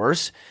even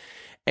worse.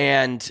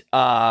 And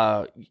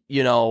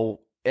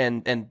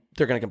and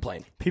they're going to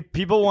complain.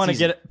 People want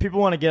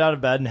to get out of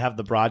bed and have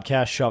the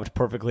broadcast shoved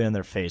perfectly in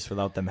their face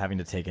without them having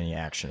to take any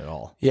action at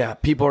all. Yeah,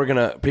 people are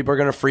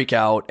gonna freak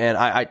out, and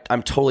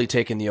I'm totally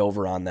taking the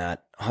over on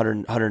that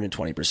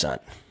 120%.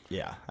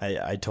 Yeah,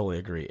 I totally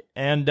agree.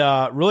 And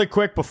really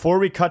quick, before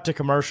we cut to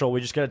commercial, we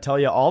just got to tell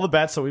you all the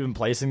bets that we've been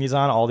placing these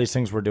on, all these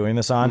things we're doing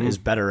this on, is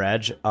Better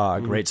Edge,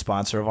 a great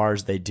sponsor of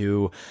ours. They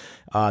do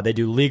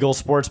legal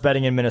sports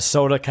betting in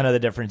Minnesota. Kind of the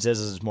difference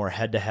is it's more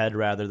head-to-head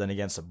rather than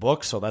against a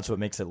book, so that's what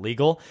makes it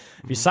legal.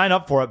 If you sign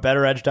up for it,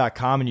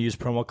 betteredge.com, and you use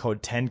promo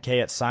code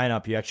 10K at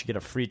sign-up, you actually get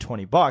a free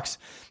 $20.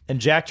 And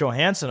Jack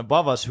Johansson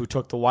above us, who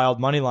took the wild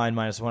money line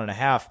minus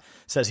 1.5,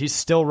 says he's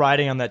still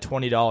riding on that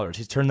 $20.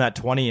 He's turned that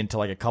 20 into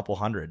like a couple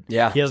hundred.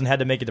 Yeah. He hasn't had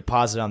to make a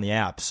deposit on the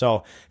app.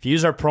 So if you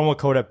use our promo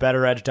code at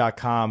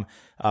betteredge.com,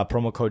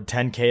 promo code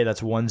 10K,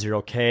 that's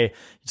 10K, you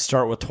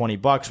start with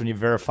 $20 when you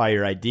verify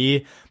your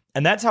ID.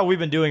 And that's how we've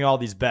been doing all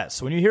these bets.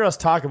 So when you hear us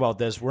talk about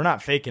this, we're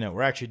not faking it.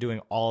 We're actually doing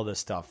all this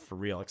stuff for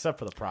real, except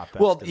for the prop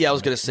bets. Well, yeah, I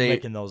was going to say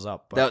making those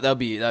up. But that'd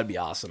be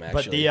awesome.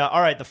 Actually, but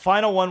all right, the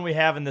final one we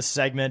have in this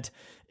segment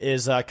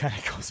is kind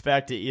of goes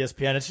back to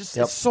ESPN. It's just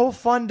it's so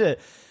fun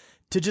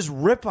to just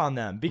rip on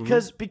them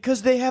because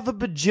they have a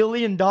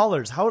bajillion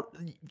dollars.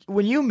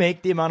 When you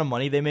make the amount of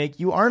money they make,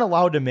 you aren't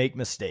allowed to make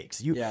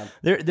mistakes.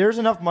 There's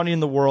enough money in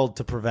the world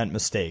to prevent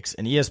mistakes,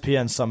 and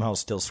ESPN somehow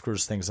still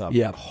screws things up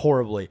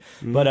horribly.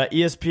 But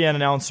ESPN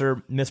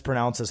announcer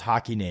mispronounces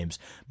hockey names.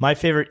 My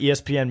favorite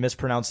ESPN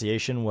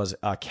mispronunciation was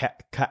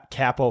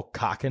Capo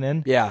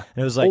Kakkonen. Yeah,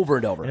 and it was like over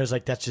and over. And it was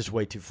like, that's just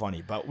way too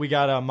funny. But we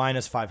got a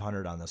minus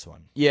 500 on this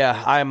one.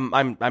 Yeah,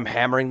 I'm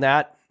hammering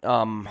that.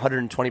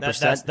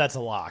 120%. That's a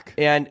lock.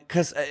 And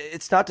because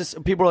it's not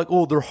just people are like,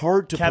 oh, they're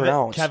hard to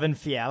pronounce. Kevin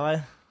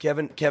Fiala,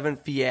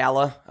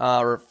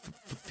 or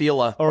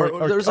Fila,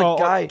 or there's a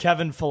guy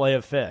Kevin Filet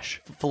of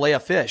Fish.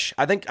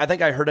 I think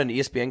I heard an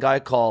ESPN guy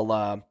call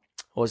what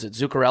was it,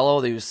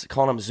 Zuccarello? They was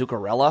calling him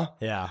Zuccarella.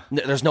 Yeah,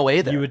 there's no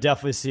way there. You would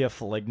definitely see a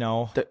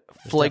Foligno.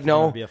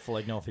 Foligno be a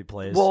Foligno if he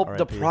plays. Well, RIP.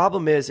 the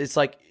problem is, it's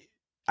like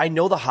I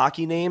know the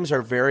hockey names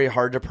are very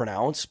hard to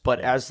pronounce, but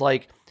as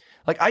like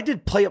I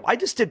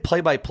just did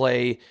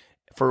play-by-play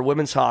for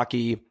women's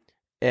hockey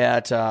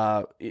at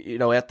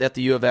the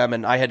U of M,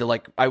 and I had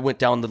to I went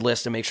down the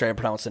list to make sure I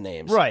pronounced the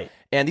names. Right.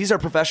 And these are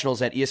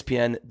professionals at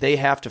ESPN. They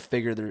have to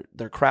figure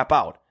their crap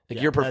out.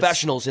 You're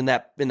professionals in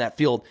that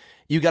field.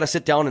 You got to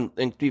sit down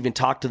and even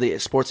talk to the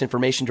sports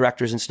information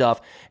directors and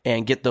stuff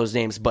and get those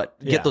names,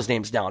 get those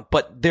names down.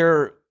 But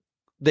they're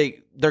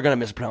going to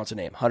mispronounce a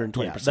name,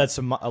 120%. Yeah, that's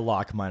a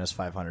lock, minus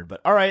 500.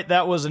 But all right,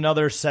 that was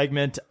another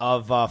segment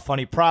of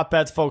funny prop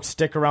bets. Folks,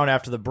 stick around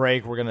after the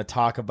break. We're going to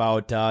talk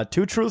about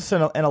two truths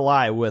and a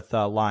lie with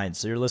lines.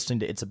 So you're listening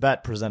to It's a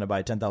Bet, presented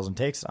by 10,000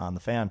 Takes on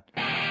The Fan.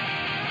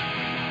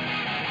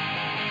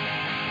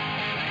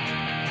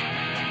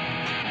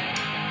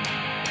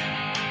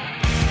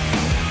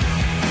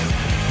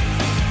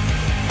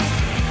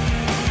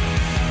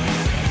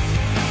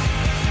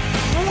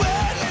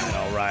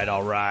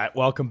 All right.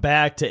 Welcome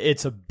back to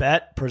It's a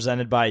Bet,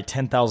 presented by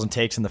 10,000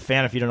 Takes and The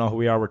Fan. If you don't know who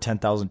we are, we're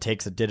 10,000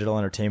 Takes, a digital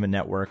entertainment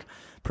network,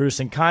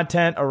 producing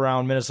content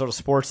around Minnesota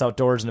sports,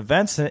 outdoors, and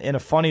events in a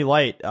funny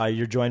light.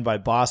 You're joined by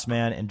Boss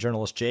Man and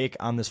journalist Jake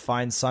on this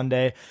fine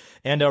Sunday.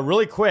 And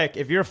really quick,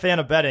 if you're a fan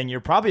of betting,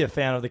 you're probably a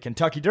fan of the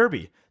Kentucky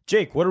Derby.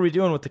 Jake, what are we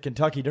doing with the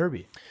Kentucky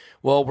Derby?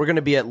 Well, we're going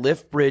to be at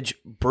Liftbridge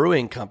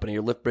Brewing Company,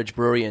 or Liftbridge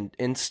Brewery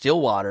in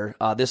Stillwater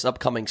this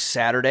upcoming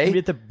Saturday. Maybe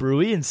at the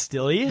Brewery in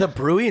Stilly? The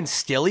Brewery in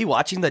Stilly,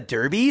 watching the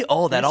Derby?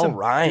 Oh, that all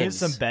rhymes.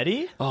 Doing some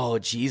Betty? Oh,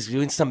 geez,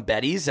 doing some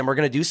Betties. And we're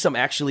going to do some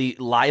actually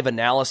live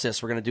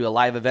analysis. We're going to do a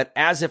live event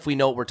as if we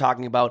know what we're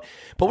talking about.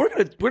 But we're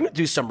going to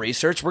do some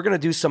research. We're going to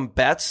do some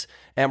bets,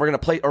 and we're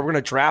going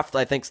to draft,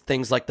 I think,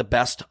 things like the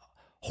best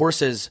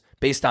horses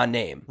based on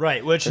name.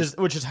 Right, which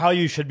is how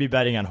you should be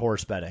betting on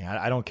horse betting.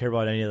 I don't care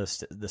about any of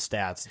the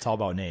stats. It's all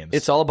about names.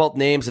 It's all about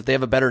names. If they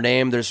have a better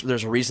name, there's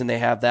a reason they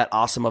have that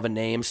awesome of a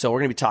name. So we're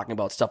going to be talking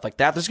about stuff like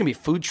that. There's going to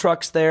be food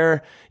trucks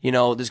there. There's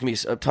going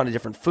to be a ton of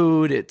different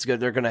food. It's good.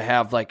 They're going to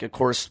have, of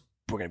course,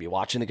 we're going to be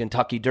watching the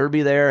Kentucky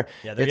Derby there.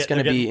 Yeah, it's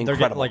going to be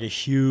incredible. They're getting a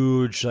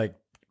huge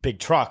big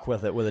truck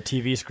with a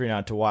TV screen on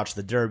it to watch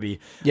the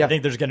Derby. Yep. I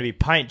think there's going to be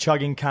pint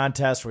chugging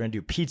contests. We're going to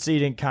do pizza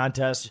eating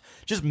contests.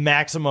 Just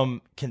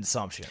maximum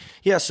consumption.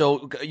 Yeah.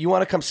 So you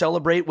want to come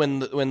celebrate when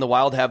the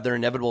Wild have their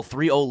inevitable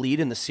 3-0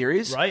 lead in the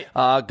series? Right.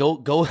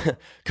 Go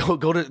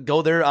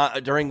there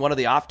during one of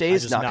the off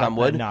days. Knock on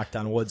wood. I knocked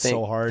on wood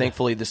so hard.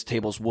 Thankfully, this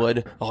table's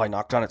wood. Oh, I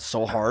knocked on it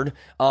so hard.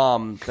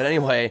 But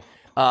anyway.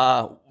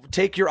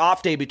 Take your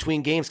off day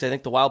between games. I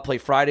think the Wild play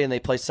Friday and they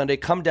play Sunday.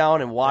 Come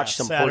down and watch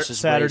some horses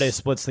Saturday race.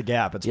 Splits the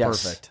gap. It's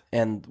perfect.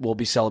 And we'll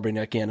be celebrating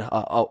again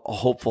a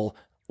hopeful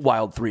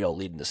Wild 3-0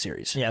 lead in the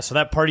series. Yeah, so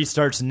that party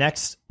starts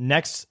next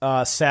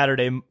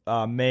Saturday,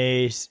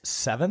 May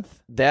 7th.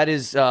 That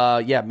is, May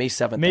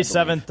 7th. May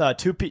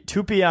 7th,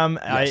 2 p.m.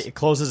 Yes. It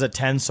closes at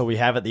 10, so we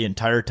have it the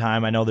entire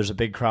time. I know there's a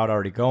big crowd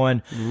already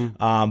going,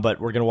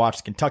 but we're going to watch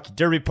the Kentucky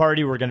Derby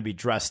party. We're going to be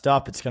dressed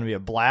up. It's going to be a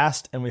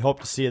blast, and we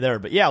hope to see you there.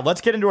 But yeah, let's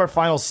get into our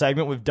final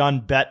segment. We've done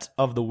Bet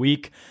of the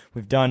Week.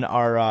 We've done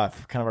our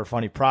kind of our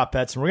funny prop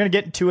bets, and we're going to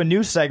get into a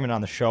new segment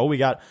on the show. We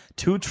got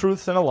two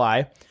truths and a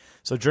lie.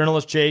 So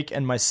journalist Jake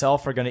and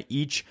myself are going to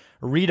each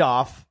read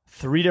off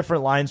 3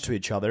 different lines to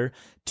each other.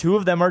 2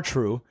 of them are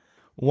true.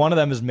 1 of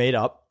them is made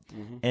up,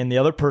 and the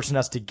other person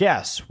has to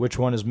guess which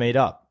one is made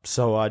up.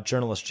 So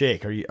journalist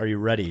Jake, are you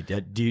ready?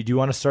 Do you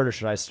want to start or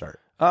should I start?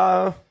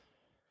 I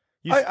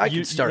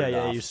can start it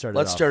off. Yeah, you start it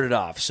Let's off. start it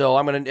off. So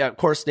I'm going to, of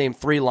course, name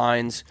 3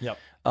 lines. Yep.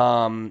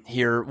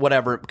 Here,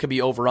 whatever. It could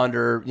be over,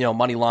 under,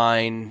 money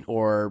line,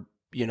 or,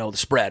 the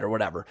spread or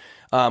whatever.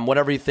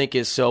 Whatever you think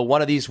is. So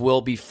one of these will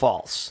be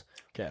false.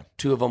 Okay.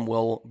 2 of them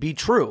will be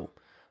true.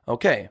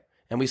 Okay.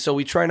 And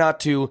we try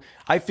not to.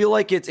 I feel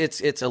like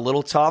it's a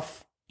little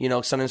tough.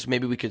 Sometimes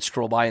maybe we could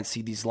scroll by and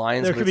see these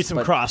lines. There could be some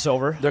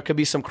crossover. There could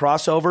be some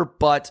crossover,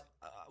 but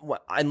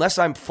unless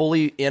I'm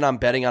fully in on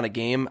betting on a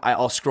game,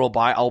 I'll scroll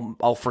by.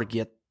 I'll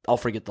forget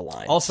the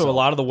line. Also, a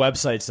lot of the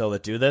websites though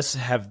that do this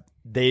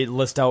they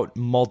list out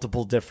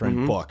multiple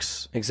different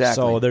books.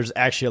 Exactly. So there's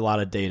actually a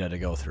lot of data to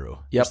go through.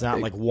 Yep. It's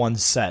not like one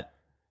set.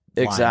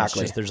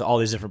 Exactly. There's all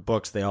these different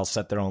books. They all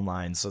set their own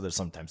lines, so they're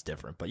sometimes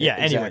different. But yeah,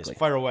 anyways, exactly.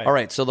 fire away. All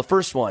right, so the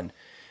first one.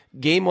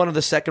 Game 1 of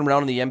the second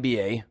round in the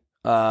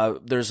NBA.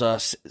 There's a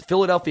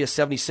Philadelphia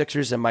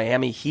 76ers and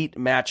Miami Heat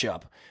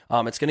matchup.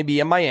 It's going to be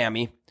in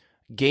Miami.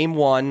 Game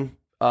 1,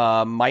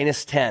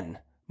 -10.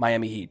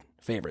 Miami Heat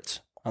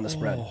favorites on the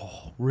spread.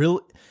 Oh,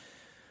 really?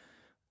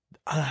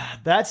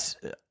 That's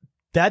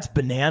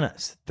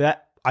bananas.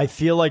 That I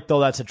feel like, though,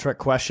 that's a trick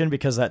question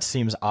because that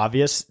seems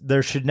obvious.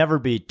 There should never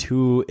be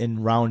two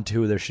in round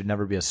 2. There should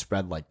never be a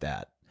spread like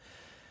that.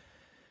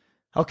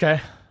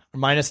 Okay.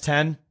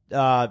 -10.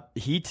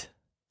 Heat,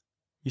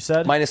 you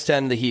said?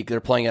 -10, the Heat. They're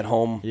playing at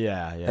home.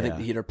 Yeah. I think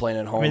the Heat are playing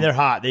at home. I mean, they're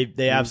hot.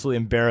 They absolutely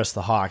embarrassed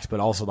the Hawks, but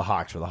also the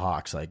Hawks were the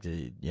Hawks. Like,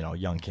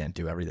 Young can't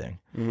do everything.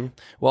 Mm-hmm.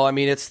 Well, I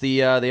mean, it's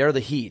they are the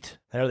Heat.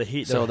 They're the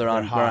Heat. So they're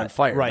on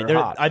fire. Right. They're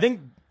hot.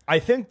 I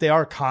think they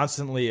are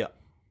constantly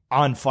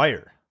on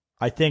fire.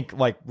 I think,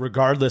 like,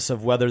 regardless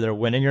of whether they're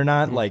winning or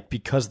not, like,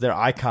 because their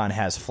icon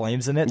has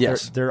flames in it,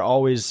 yes. they're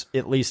always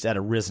at least at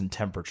a risen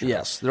temperature.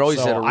 Yes, they're always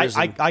at a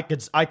risen.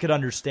 I could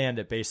understand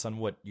it based on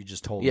what you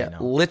just told me. Yeah,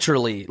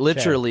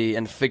 literally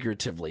and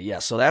figuratively.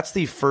 Yes. So that's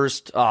the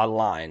first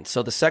line.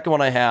 So the second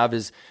one I have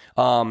is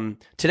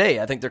today.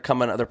 I think they're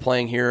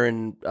playing here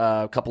in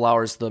a couple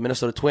hours. The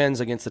Minnesota Twins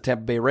against the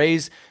Tampa Bay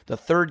Rays. The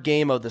third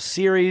game of the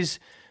series.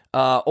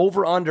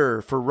 Over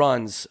under for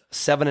runs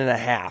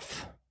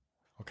 7.5.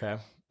 Okay.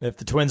 If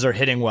the Twins are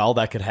hitting well,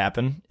 that could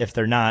happen. If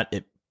they're not,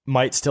 it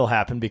might still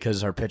happen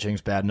because our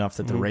pitching's bad enough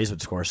that the Rays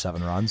would score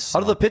 7 runs. So.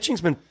 Although the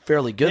pitching's been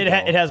fairly good.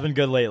 It has been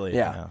good lately.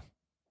 Yeah.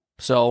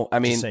 So I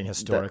mean, just saying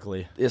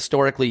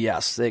historically,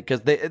 yes,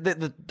 because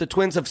the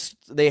Twins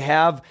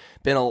have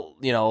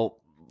been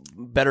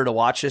better to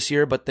watch this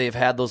year, but they've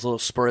had those little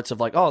spurts of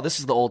like, oh, this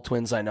is the old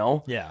Twins I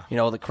know. Yeah.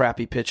 The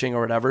crappy pitching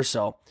or whatever.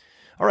 So,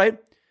 all right.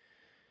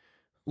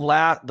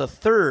 The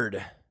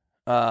third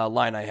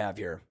line I have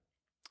here.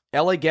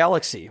 LA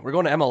Galaxy. We're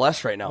going to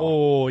MLS right now.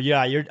 Oh, yeah.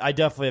 I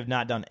definitely have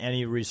not done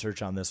any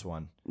research on this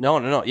one.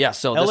 No. Yeah,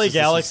 so LA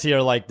Galaxy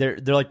are like they're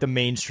like the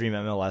mainstream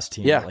MLS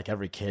team yeah. that like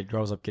every kid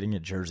grows up getting a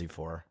jersey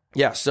for.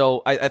 Yeah,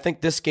 so I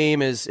think this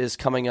game is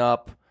coming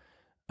up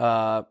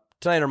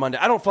tonight or Monday.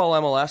 I don't follow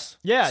MLS.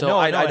 Yeah, so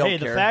I don't hey,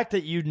 care. The fact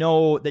that you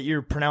know that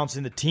you're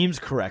pronouncing the teams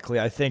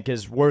correctly, I think,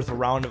 is worth a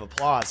round of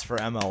applause for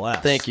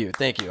MLS. Thank you.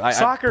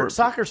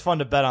 Soccer's fun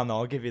to bet on, though.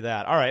 I'll give you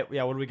that. All right,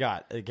 yeah. What do we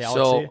got?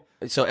 Galaxy.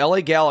 So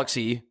LA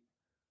Galaxy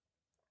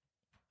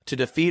to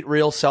defeat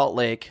Real Salt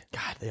Lake.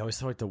 God, they always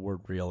throw like the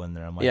word "real" in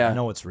there. I'm like, yeah. I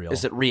know it's real.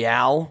 Is it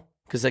Real?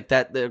 Because like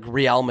the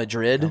Real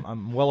Madrid.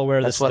 I'm well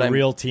aware this is the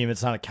real team.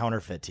 It's not a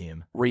counterfeit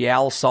team.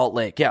 Real Salt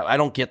Lake. Yeah, I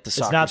don't get the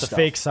soccer It's not the stuff.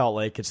 fake Salt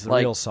Lake. It's the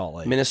real Salt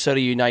Lake. Minnesota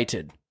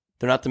United.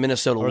 They're not the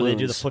Minnesota Or Loons. they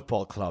do the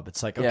football club.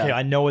 It's like, okay,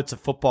 I know it's a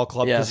football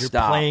club because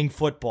you're playing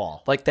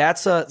football. Like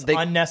that's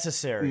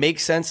unnecessary.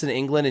 Makes sense in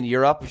England and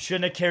Europe. You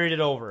shouldn't have carried it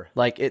over.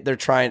 Like they're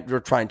trying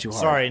too hard.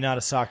 Sorry, not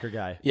a soccer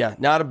guy. Yeah,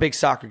 not a big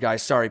soccer guy.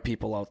 Sorry,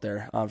 people out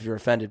there, if you're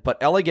offended.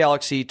 But LA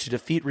Galaxy to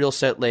defeat Real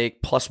Salt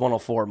Lake plus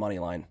 104 money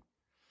line.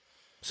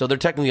 So they're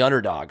technically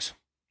underdogs.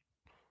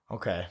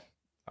 Okay.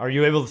 Are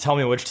you able to tell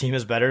me which team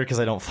is better? Because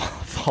I don't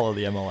follow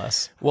the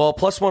MLS. Well,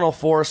 plus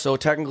 104, so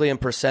technically in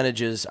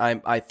percentages,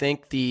 I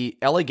think the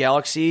LA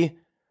Galaxy,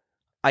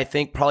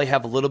 probably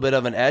have a little bit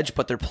of an edge,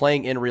 but they're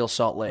playing in Real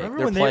Salt Lake.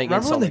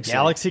 Remember when the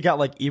Galaxy got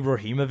like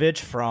Ibrahimovic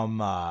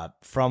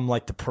from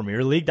like the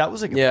Premier League? That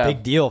was like a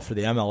big deal for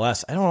the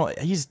MLS. I don't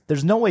know.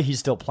 There's no way he's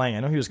still playing.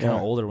 I know he was kind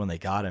of older when they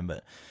got him,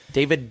 but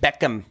David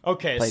Beckham.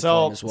 Okay,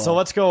 so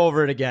let's go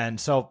over it again.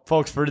 So,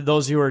 folks, for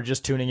those of you who are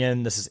just tuning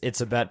in, this is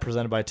It's a Bet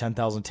presented by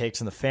 10,000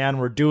 Takes and the Fan.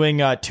 We're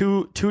doing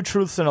two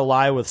truths and a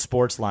lie with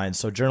sports lines.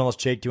 So, journalist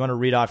Jake, do you want to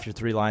read off your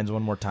 3 lines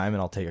one more time,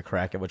 and I'll take a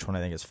crack at which one I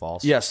think is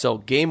false? Yeah, so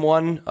game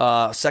 1,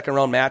 second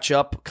round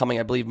matchup coming,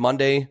 I believe,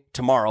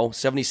 tomorrow.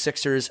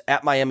 76ers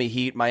at Miami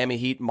Heat. Miami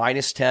Heat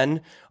 -10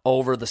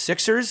 over the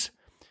Sixers.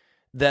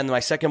 Then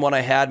my second one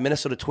I had,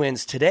 Minnesota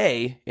Twins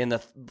today in the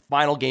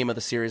final game of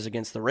the series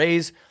against the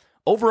Rays.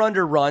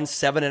 Over-under run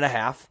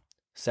 7.5,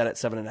 set at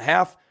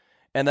 7.5.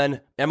 And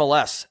then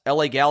MLS,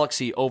 LA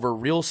Galaxy over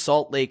Real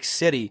Salt Lake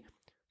City,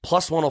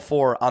 plus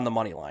 104 on the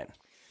money line.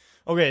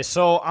 Okay,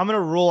 so I'm gonna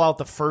rule out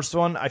the first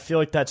one. I feel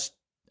like that's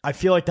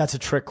a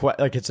trick.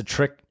 Like it's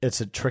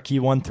a tricky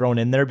one thrown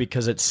in there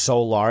because it's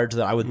so large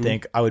that I would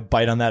think I would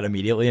bite on that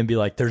immediately and be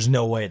like, "There's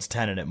no way it's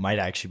 10," and it might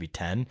actually be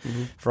 10.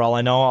 For all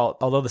I know,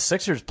 although the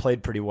Sixers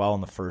played pretty well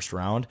in the first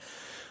round.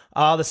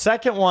 The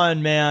second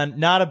one, man,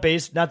 not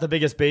the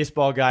biggest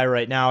baseball guy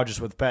right now, just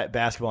with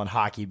basketball and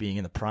hockey being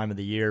in the prime of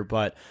the year,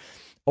 but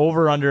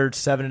over under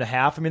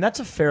 7.5. I mean,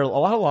 that's a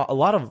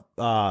lot of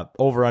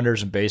over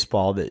unders in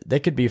baseball. They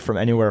could be from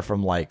anywhere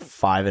from like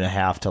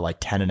 5.5 to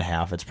like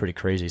 10.5. It's pretty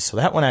crazy. So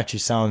that one actually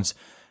sounds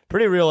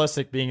pretty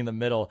realistic, being in the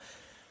middle.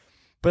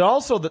 But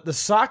also the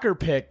soccer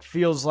pick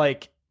feels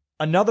like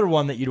another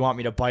one that you'd want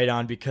me to bite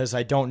on because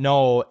I don't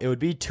know. It would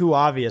be too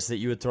obvious that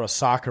you would throw a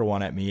soccer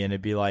one at me, and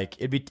it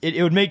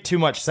would make too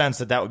much sense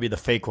that would be the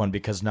fake one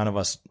because none of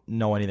us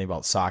know anything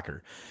about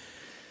soccer.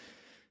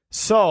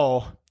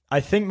 So I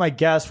think my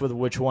guess with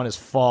which one is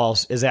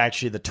false is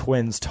actually the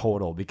Twins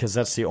total because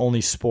that's the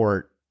only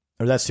sport,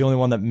 or that's the only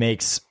one that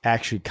makes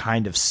actually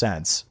kind of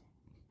sense.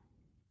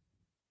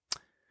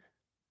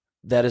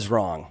 That is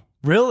wrong.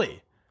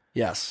 Really?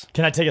 Yes.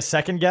 Can I take a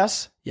second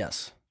guess?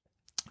 Yes.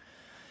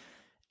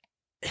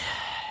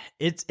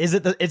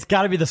 It's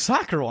got to be the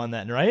soccer one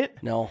then, right?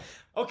 No.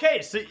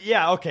 Okay, so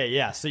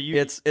yeah. So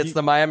It's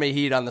the Miami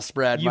Heat on the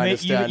spread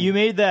minus 10. You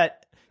made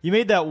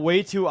that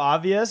way too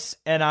obvious,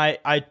 and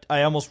I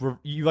almost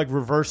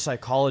reverse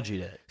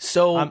psychologied it.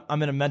 So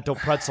I'm in a mental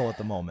pretzel at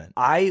the moment.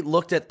 I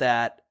looked at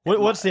that.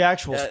 What's the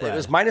actual spread? It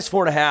was minus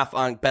 4.5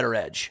 on Better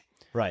Edge.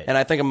 Right. And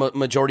I think a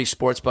majority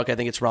sports book, I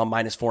think it's around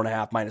minus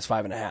 4.5, minus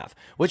 5.5,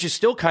 which is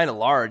still kind of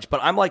large.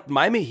 But I'm like,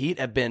 Miami Heat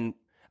have been,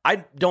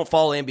 I don't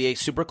follow the NBA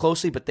super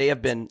closely, but they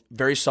have been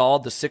very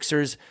solid. The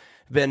Sixers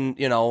have been,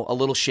 a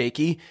little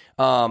shaky.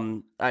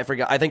 I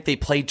think they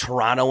played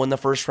Toronto in the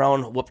first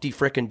round. Whoop-de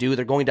frickin' do.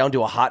 They're going down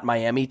to a hot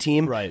Miami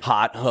team. Right.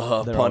 Hot,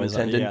 pun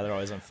intended. They're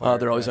always on fire.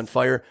 They're always on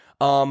fire.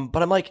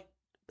 But I'm like,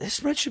 this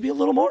spread should be a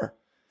little more.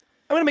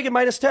 I'm going to make it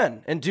minus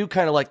 10 and do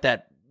kind of like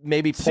that.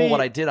 Maybe pull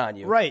what I did on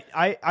you. Right.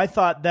 I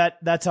thought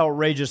that's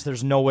outrageous.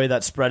 There's no way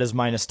that spread is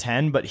minus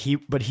 10, but he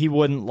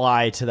wouldn't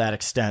lie to that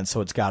extent, so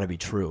it's got to be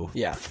true.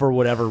 Yeah. For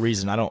whatever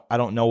reason. I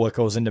don't know what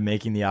goes into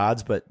making the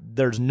odds, but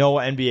there's no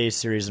NBA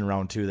series in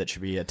round 2 that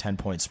should be a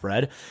 10-point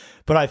spread.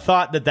 But I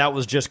thought that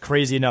was just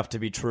crazy enough to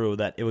be true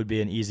that it would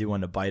be an easy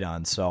one to bite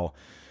on. So,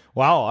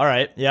 wow, all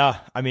right. Yeah.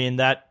 I mean,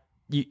 that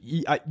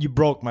you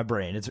broke my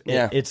brain.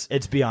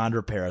 It's beyond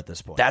repair at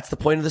this point. That's the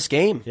point of this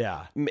game.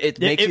 Yeah.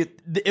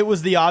 It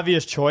was the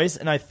obvious choice,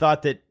 and I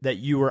thought that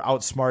you were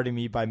outsmarting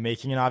me by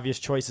making an obvious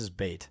choice as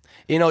bait.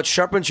 It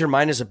sharpens your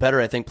mind as a bettor,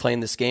 I think,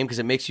 playing this game because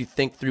it makes you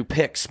think through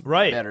picks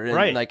better. And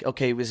right. Like,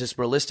 okay, was this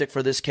realistic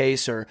for this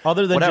case or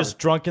other than whatever. Just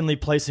drunkenly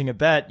placing a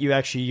bet, you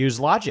actually use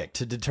logic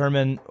to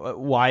determine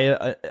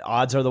why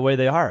odds are the way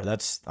they are.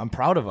 I'm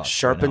proud of us.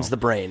 Sharpens the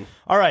brain.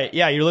 All right,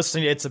 yeah, you're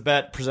listening to It's a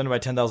Bet presented by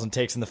 10,000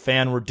 Takes and the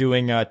Fan. We're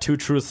doing 2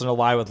 truths and a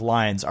lie with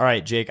lines. All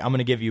right, Jake, I'm going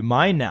to give you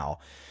mine now.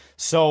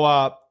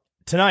 So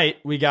tonight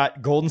we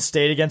got Golden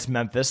State against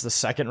Memphis, the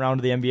second round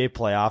of the NBA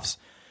playoffs.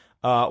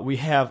 We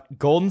have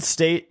Golden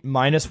State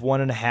minus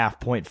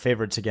 1.5 point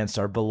favorites against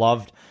our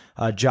beloved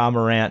Ja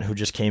Morant, who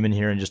just came in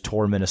here and just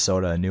tore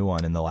Minnesota a new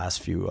one in the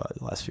last few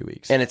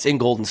weeks. And it's in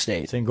Golden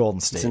State. It's in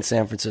Golden State. It's in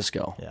San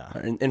Francisco. Yeah.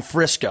 In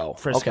Frisco.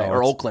 Okay,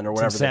 or Oakland or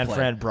wherever they play. San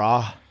Fran,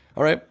 brah.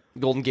 All right,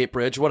 Golden Gate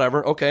Bridge,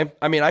 whatever. Okay.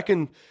 I mean, I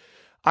can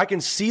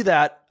see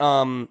that,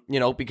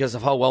 because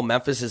of how well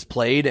Memphis has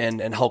played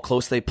and how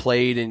close they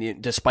played,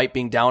 and despite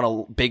being down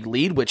a big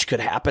lead, which could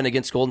happen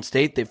against Golden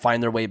State, they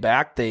find their way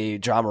back.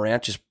 Ja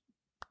Morant just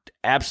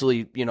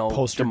absolutely,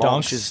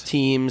 demolishes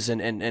teams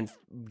and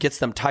gets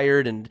them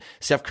tired. And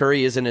Steph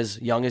Curry isn't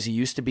as young as he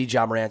used to be.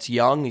 Ja Morant's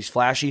young, he's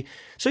flashy.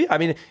 So yeah, I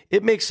mean,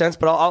 it makes sense.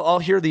 But I'll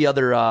hear the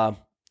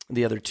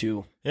other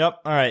two.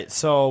 Yep. All right.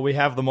 So we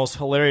have the most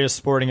hilarious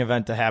sporting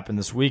event to happen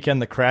this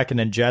weekend. The Kraken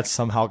and Jets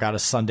somehow got a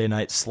Sunday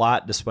night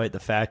slot, despite the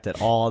fact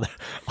that all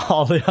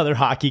the other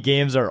hockey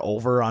games were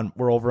over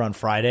on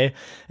Friday,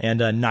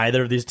 and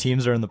neither of these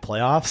teams are in the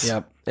playoffs.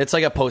 Yep. It's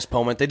like a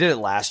postponement. They did it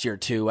last year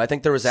too. I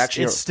think there was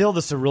actually it's still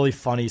just a really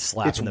funny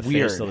slap in the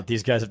weird. face, though, that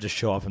these guys have to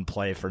show up and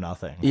play for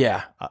nothing.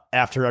 Yeah.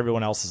 After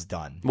everyone else is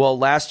done. Well,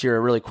 last year,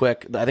 really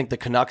quick, I think the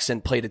Canucks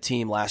played a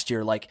team last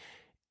year like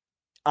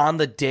on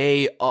the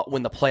day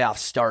when the playoffs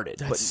started.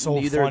 That's but so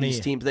neither funny. of these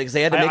teams, because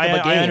they had to make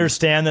up a game. I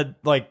understand that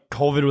like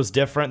COVID was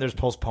different. There's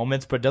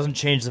postponements, but it doesn't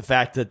change the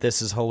fact that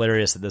this is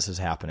hilarious that this is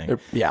happening.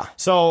 Yeah.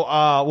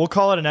 So we'll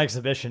call it an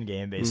exhibition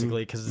game,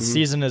 basically, because the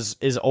season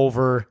is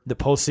over. The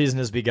postseason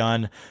has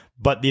begun,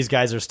 but these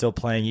guys are still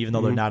playing, even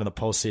though they're not in the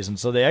postseason.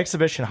 So the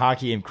exhibition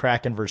hockey game,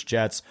 Kraken versus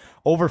Jets,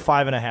 over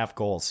 5.5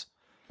 goals.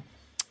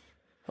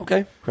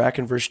 Okay.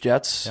 Kraken versus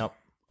Jets. Yep.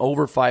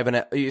 Over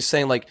 5.5. Are you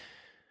saying like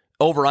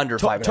over under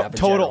 5.5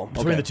 total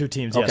between the two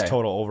teams? Yes,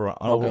 total over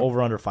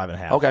under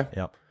 5.5. Okay.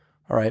 Yep.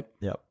 All right.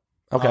 Yep.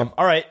 Okay.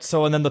 All right.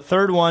 So and then the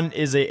third one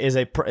is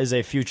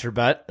a future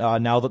bet.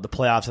 Now that the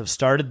playoffs have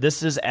started,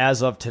 this is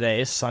as of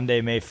today,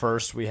 Sunday, May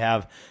 1st. We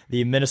have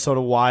the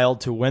Minnesota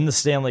Wild to win the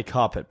Stanley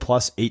Cup at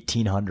plus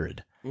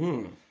 1,800.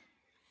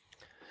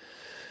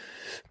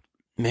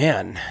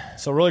 Man.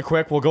 So really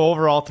quick, we'll go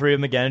over all three of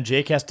them again.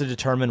 Jake has to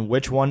determine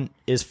which one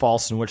is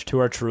false and which two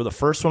are true. The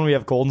first one, we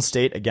have Golden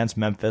State against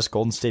Memphis.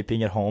 Golden State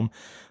being at home,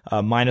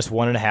 minus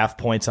 1.5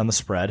 points on the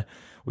spread.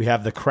 We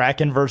have the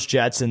Kraken versus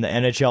Jets in the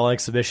NHL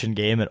exhibition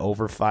game at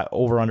over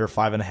under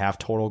 5.5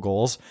 total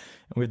goals.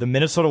 And we have the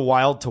Minnesota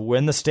Wild to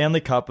win the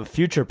Stanley Cup, a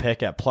future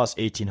pick at plus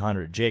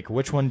 1,800. Jake,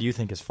 which one do you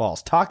think is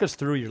false? Talk us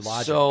through your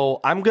logic. So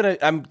I'm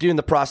doing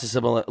the process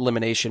of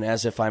elimination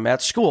as if I'm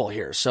at school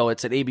here. So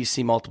it's an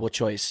ABC multiple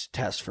choice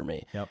test for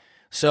me. Yep.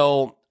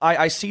 So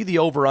I see the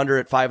over under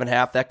at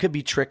 5.5. That could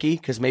be tricky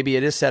because maybe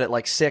it is set at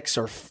like 6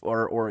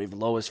 or even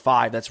low as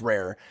 5. That's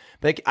rare.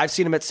 But I've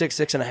seen them at 6,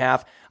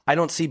 6.5. I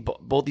don't see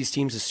both these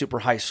teams as super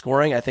high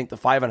scoring. I think the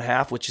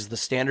 5.5, which is the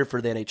standard for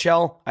the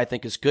NHL, I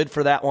think is good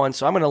for that one.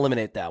 So I'm going to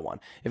eliminate that one.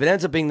 If it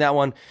ends up being that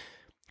one,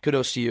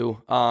 kudos to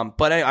you.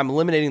 But I'm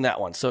eliminating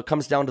that one. So it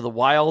comes down to the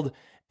Wild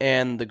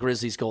and the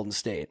Grizzlies Golden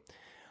State.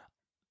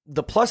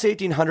 The plus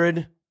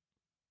 1,800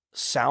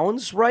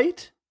 sounds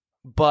right,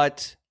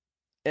 but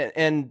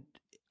and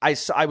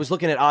I was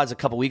looking at odds a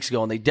couple weeks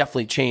ago, and they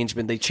definitely changed.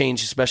 But they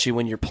change, especially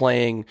when you're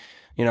playing,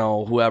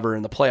 whoever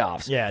in the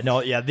playoffs. Yeah,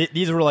 no, yeah.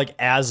 These were like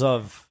as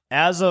of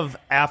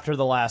after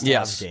the last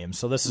Avs game.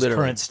 So this is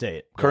current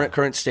state.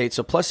 Current state.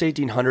 So plus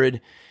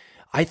 1,800.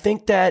 I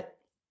think that,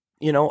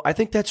 I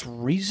think that's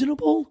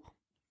reasonable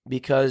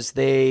because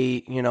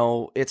they,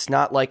 it's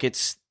not like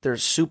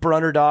there's super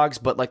underdogs,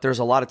 but like there's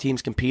a lot of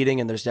teams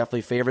competing and there's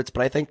definitely favorites.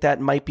 But I think that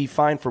might be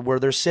fine for where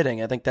they're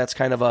sitting. I think that's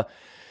kind of a,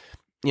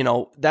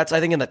 that's I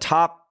think in the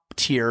top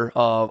tier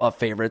of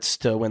favorites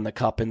to win the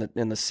cup in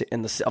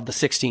the of the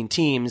 16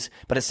 teams,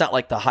 but it's not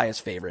like the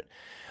highest favorite.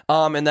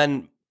 And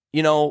then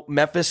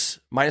Memphis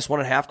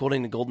 -1.5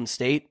 going to Golden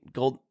State.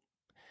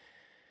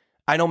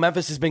 I know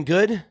Memphis has been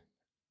good,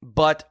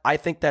 but I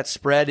think that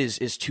spread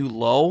is too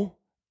low.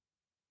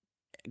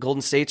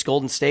 Golden State's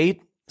Golden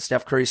State.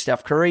 Steph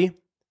Curry.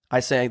 I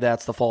say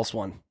that's the false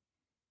one.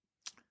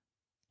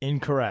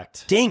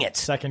 Incorrect. Dang it.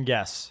 Second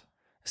guess.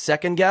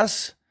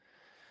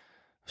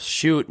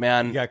 Shoot,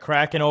 man. You got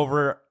Kraken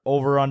over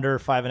under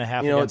 5.5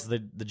 against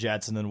the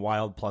Jets, and then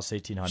Wild plus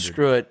 1,800.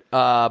 Screw it.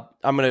 I'm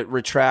going to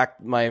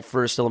retract my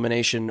first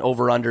elimination.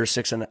 Over under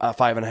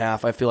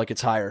 5.5. I feel like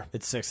it's higher.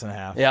 It's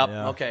 6.5. Yep.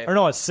 Yeah. Okay. Or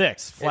no, it's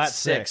 6. Flat it's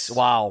 6.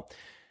 Wow.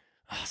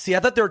 See, I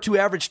thought there were two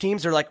average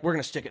teams. They're like, we're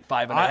going to stick at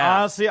 5.5.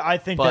 Honestly, I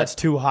think that's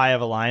too high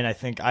of a line.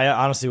 I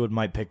honestly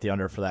might pick the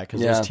under for that because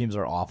those teams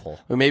are awful.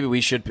 Well, maybe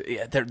we should.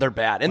 Yeah, they're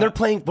bad, and they're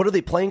playing. What are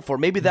they playing for?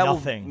 Maybe that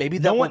Nothing. will. Maybe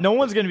no that no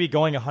one's going to be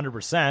going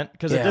 100%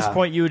 because at this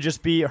point you would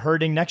just be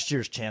hurting next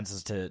year's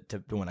chances to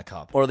win a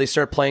cup. Or they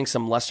start playing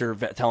some lesser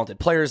talented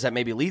players that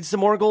maybe leads to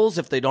more goals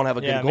if they don't have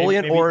a good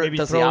goalie in, or maybe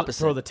does the opposite.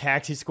 Throw the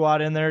taxi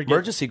squad in there.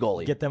 Emergency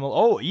goalie. Get them.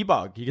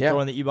 E-bug. You can throw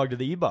in the E-bug to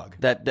the E-bug.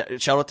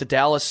 That shout out to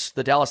Dallas.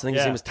 The Dallas. I think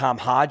his name was Tom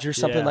Hodge or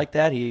something like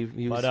that. He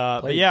was.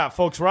 But yeah,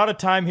 folks, we're out of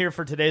time here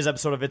for today's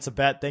episode of It's a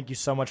Bet. Thank you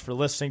so much for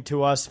listening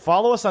to us.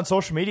 Follow us on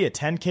social media.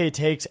 10K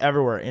Takes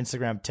everywhere: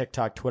 Instagram,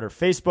 TikTok, Twitter,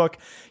 Facebook.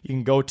 You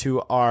can go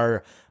to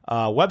our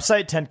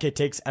website,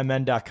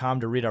 10ktakesmn.com,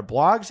 to read our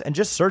blogs, and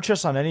just search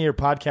us on any of your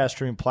podcast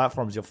streaming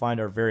platforms. You'll find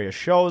our various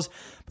shows.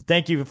 But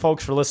thank you,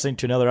 folks, for listening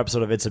to another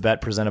episode of It's a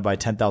Bet presented by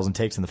 10,000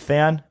 Takes and the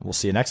Fan. We'll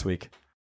see you next week.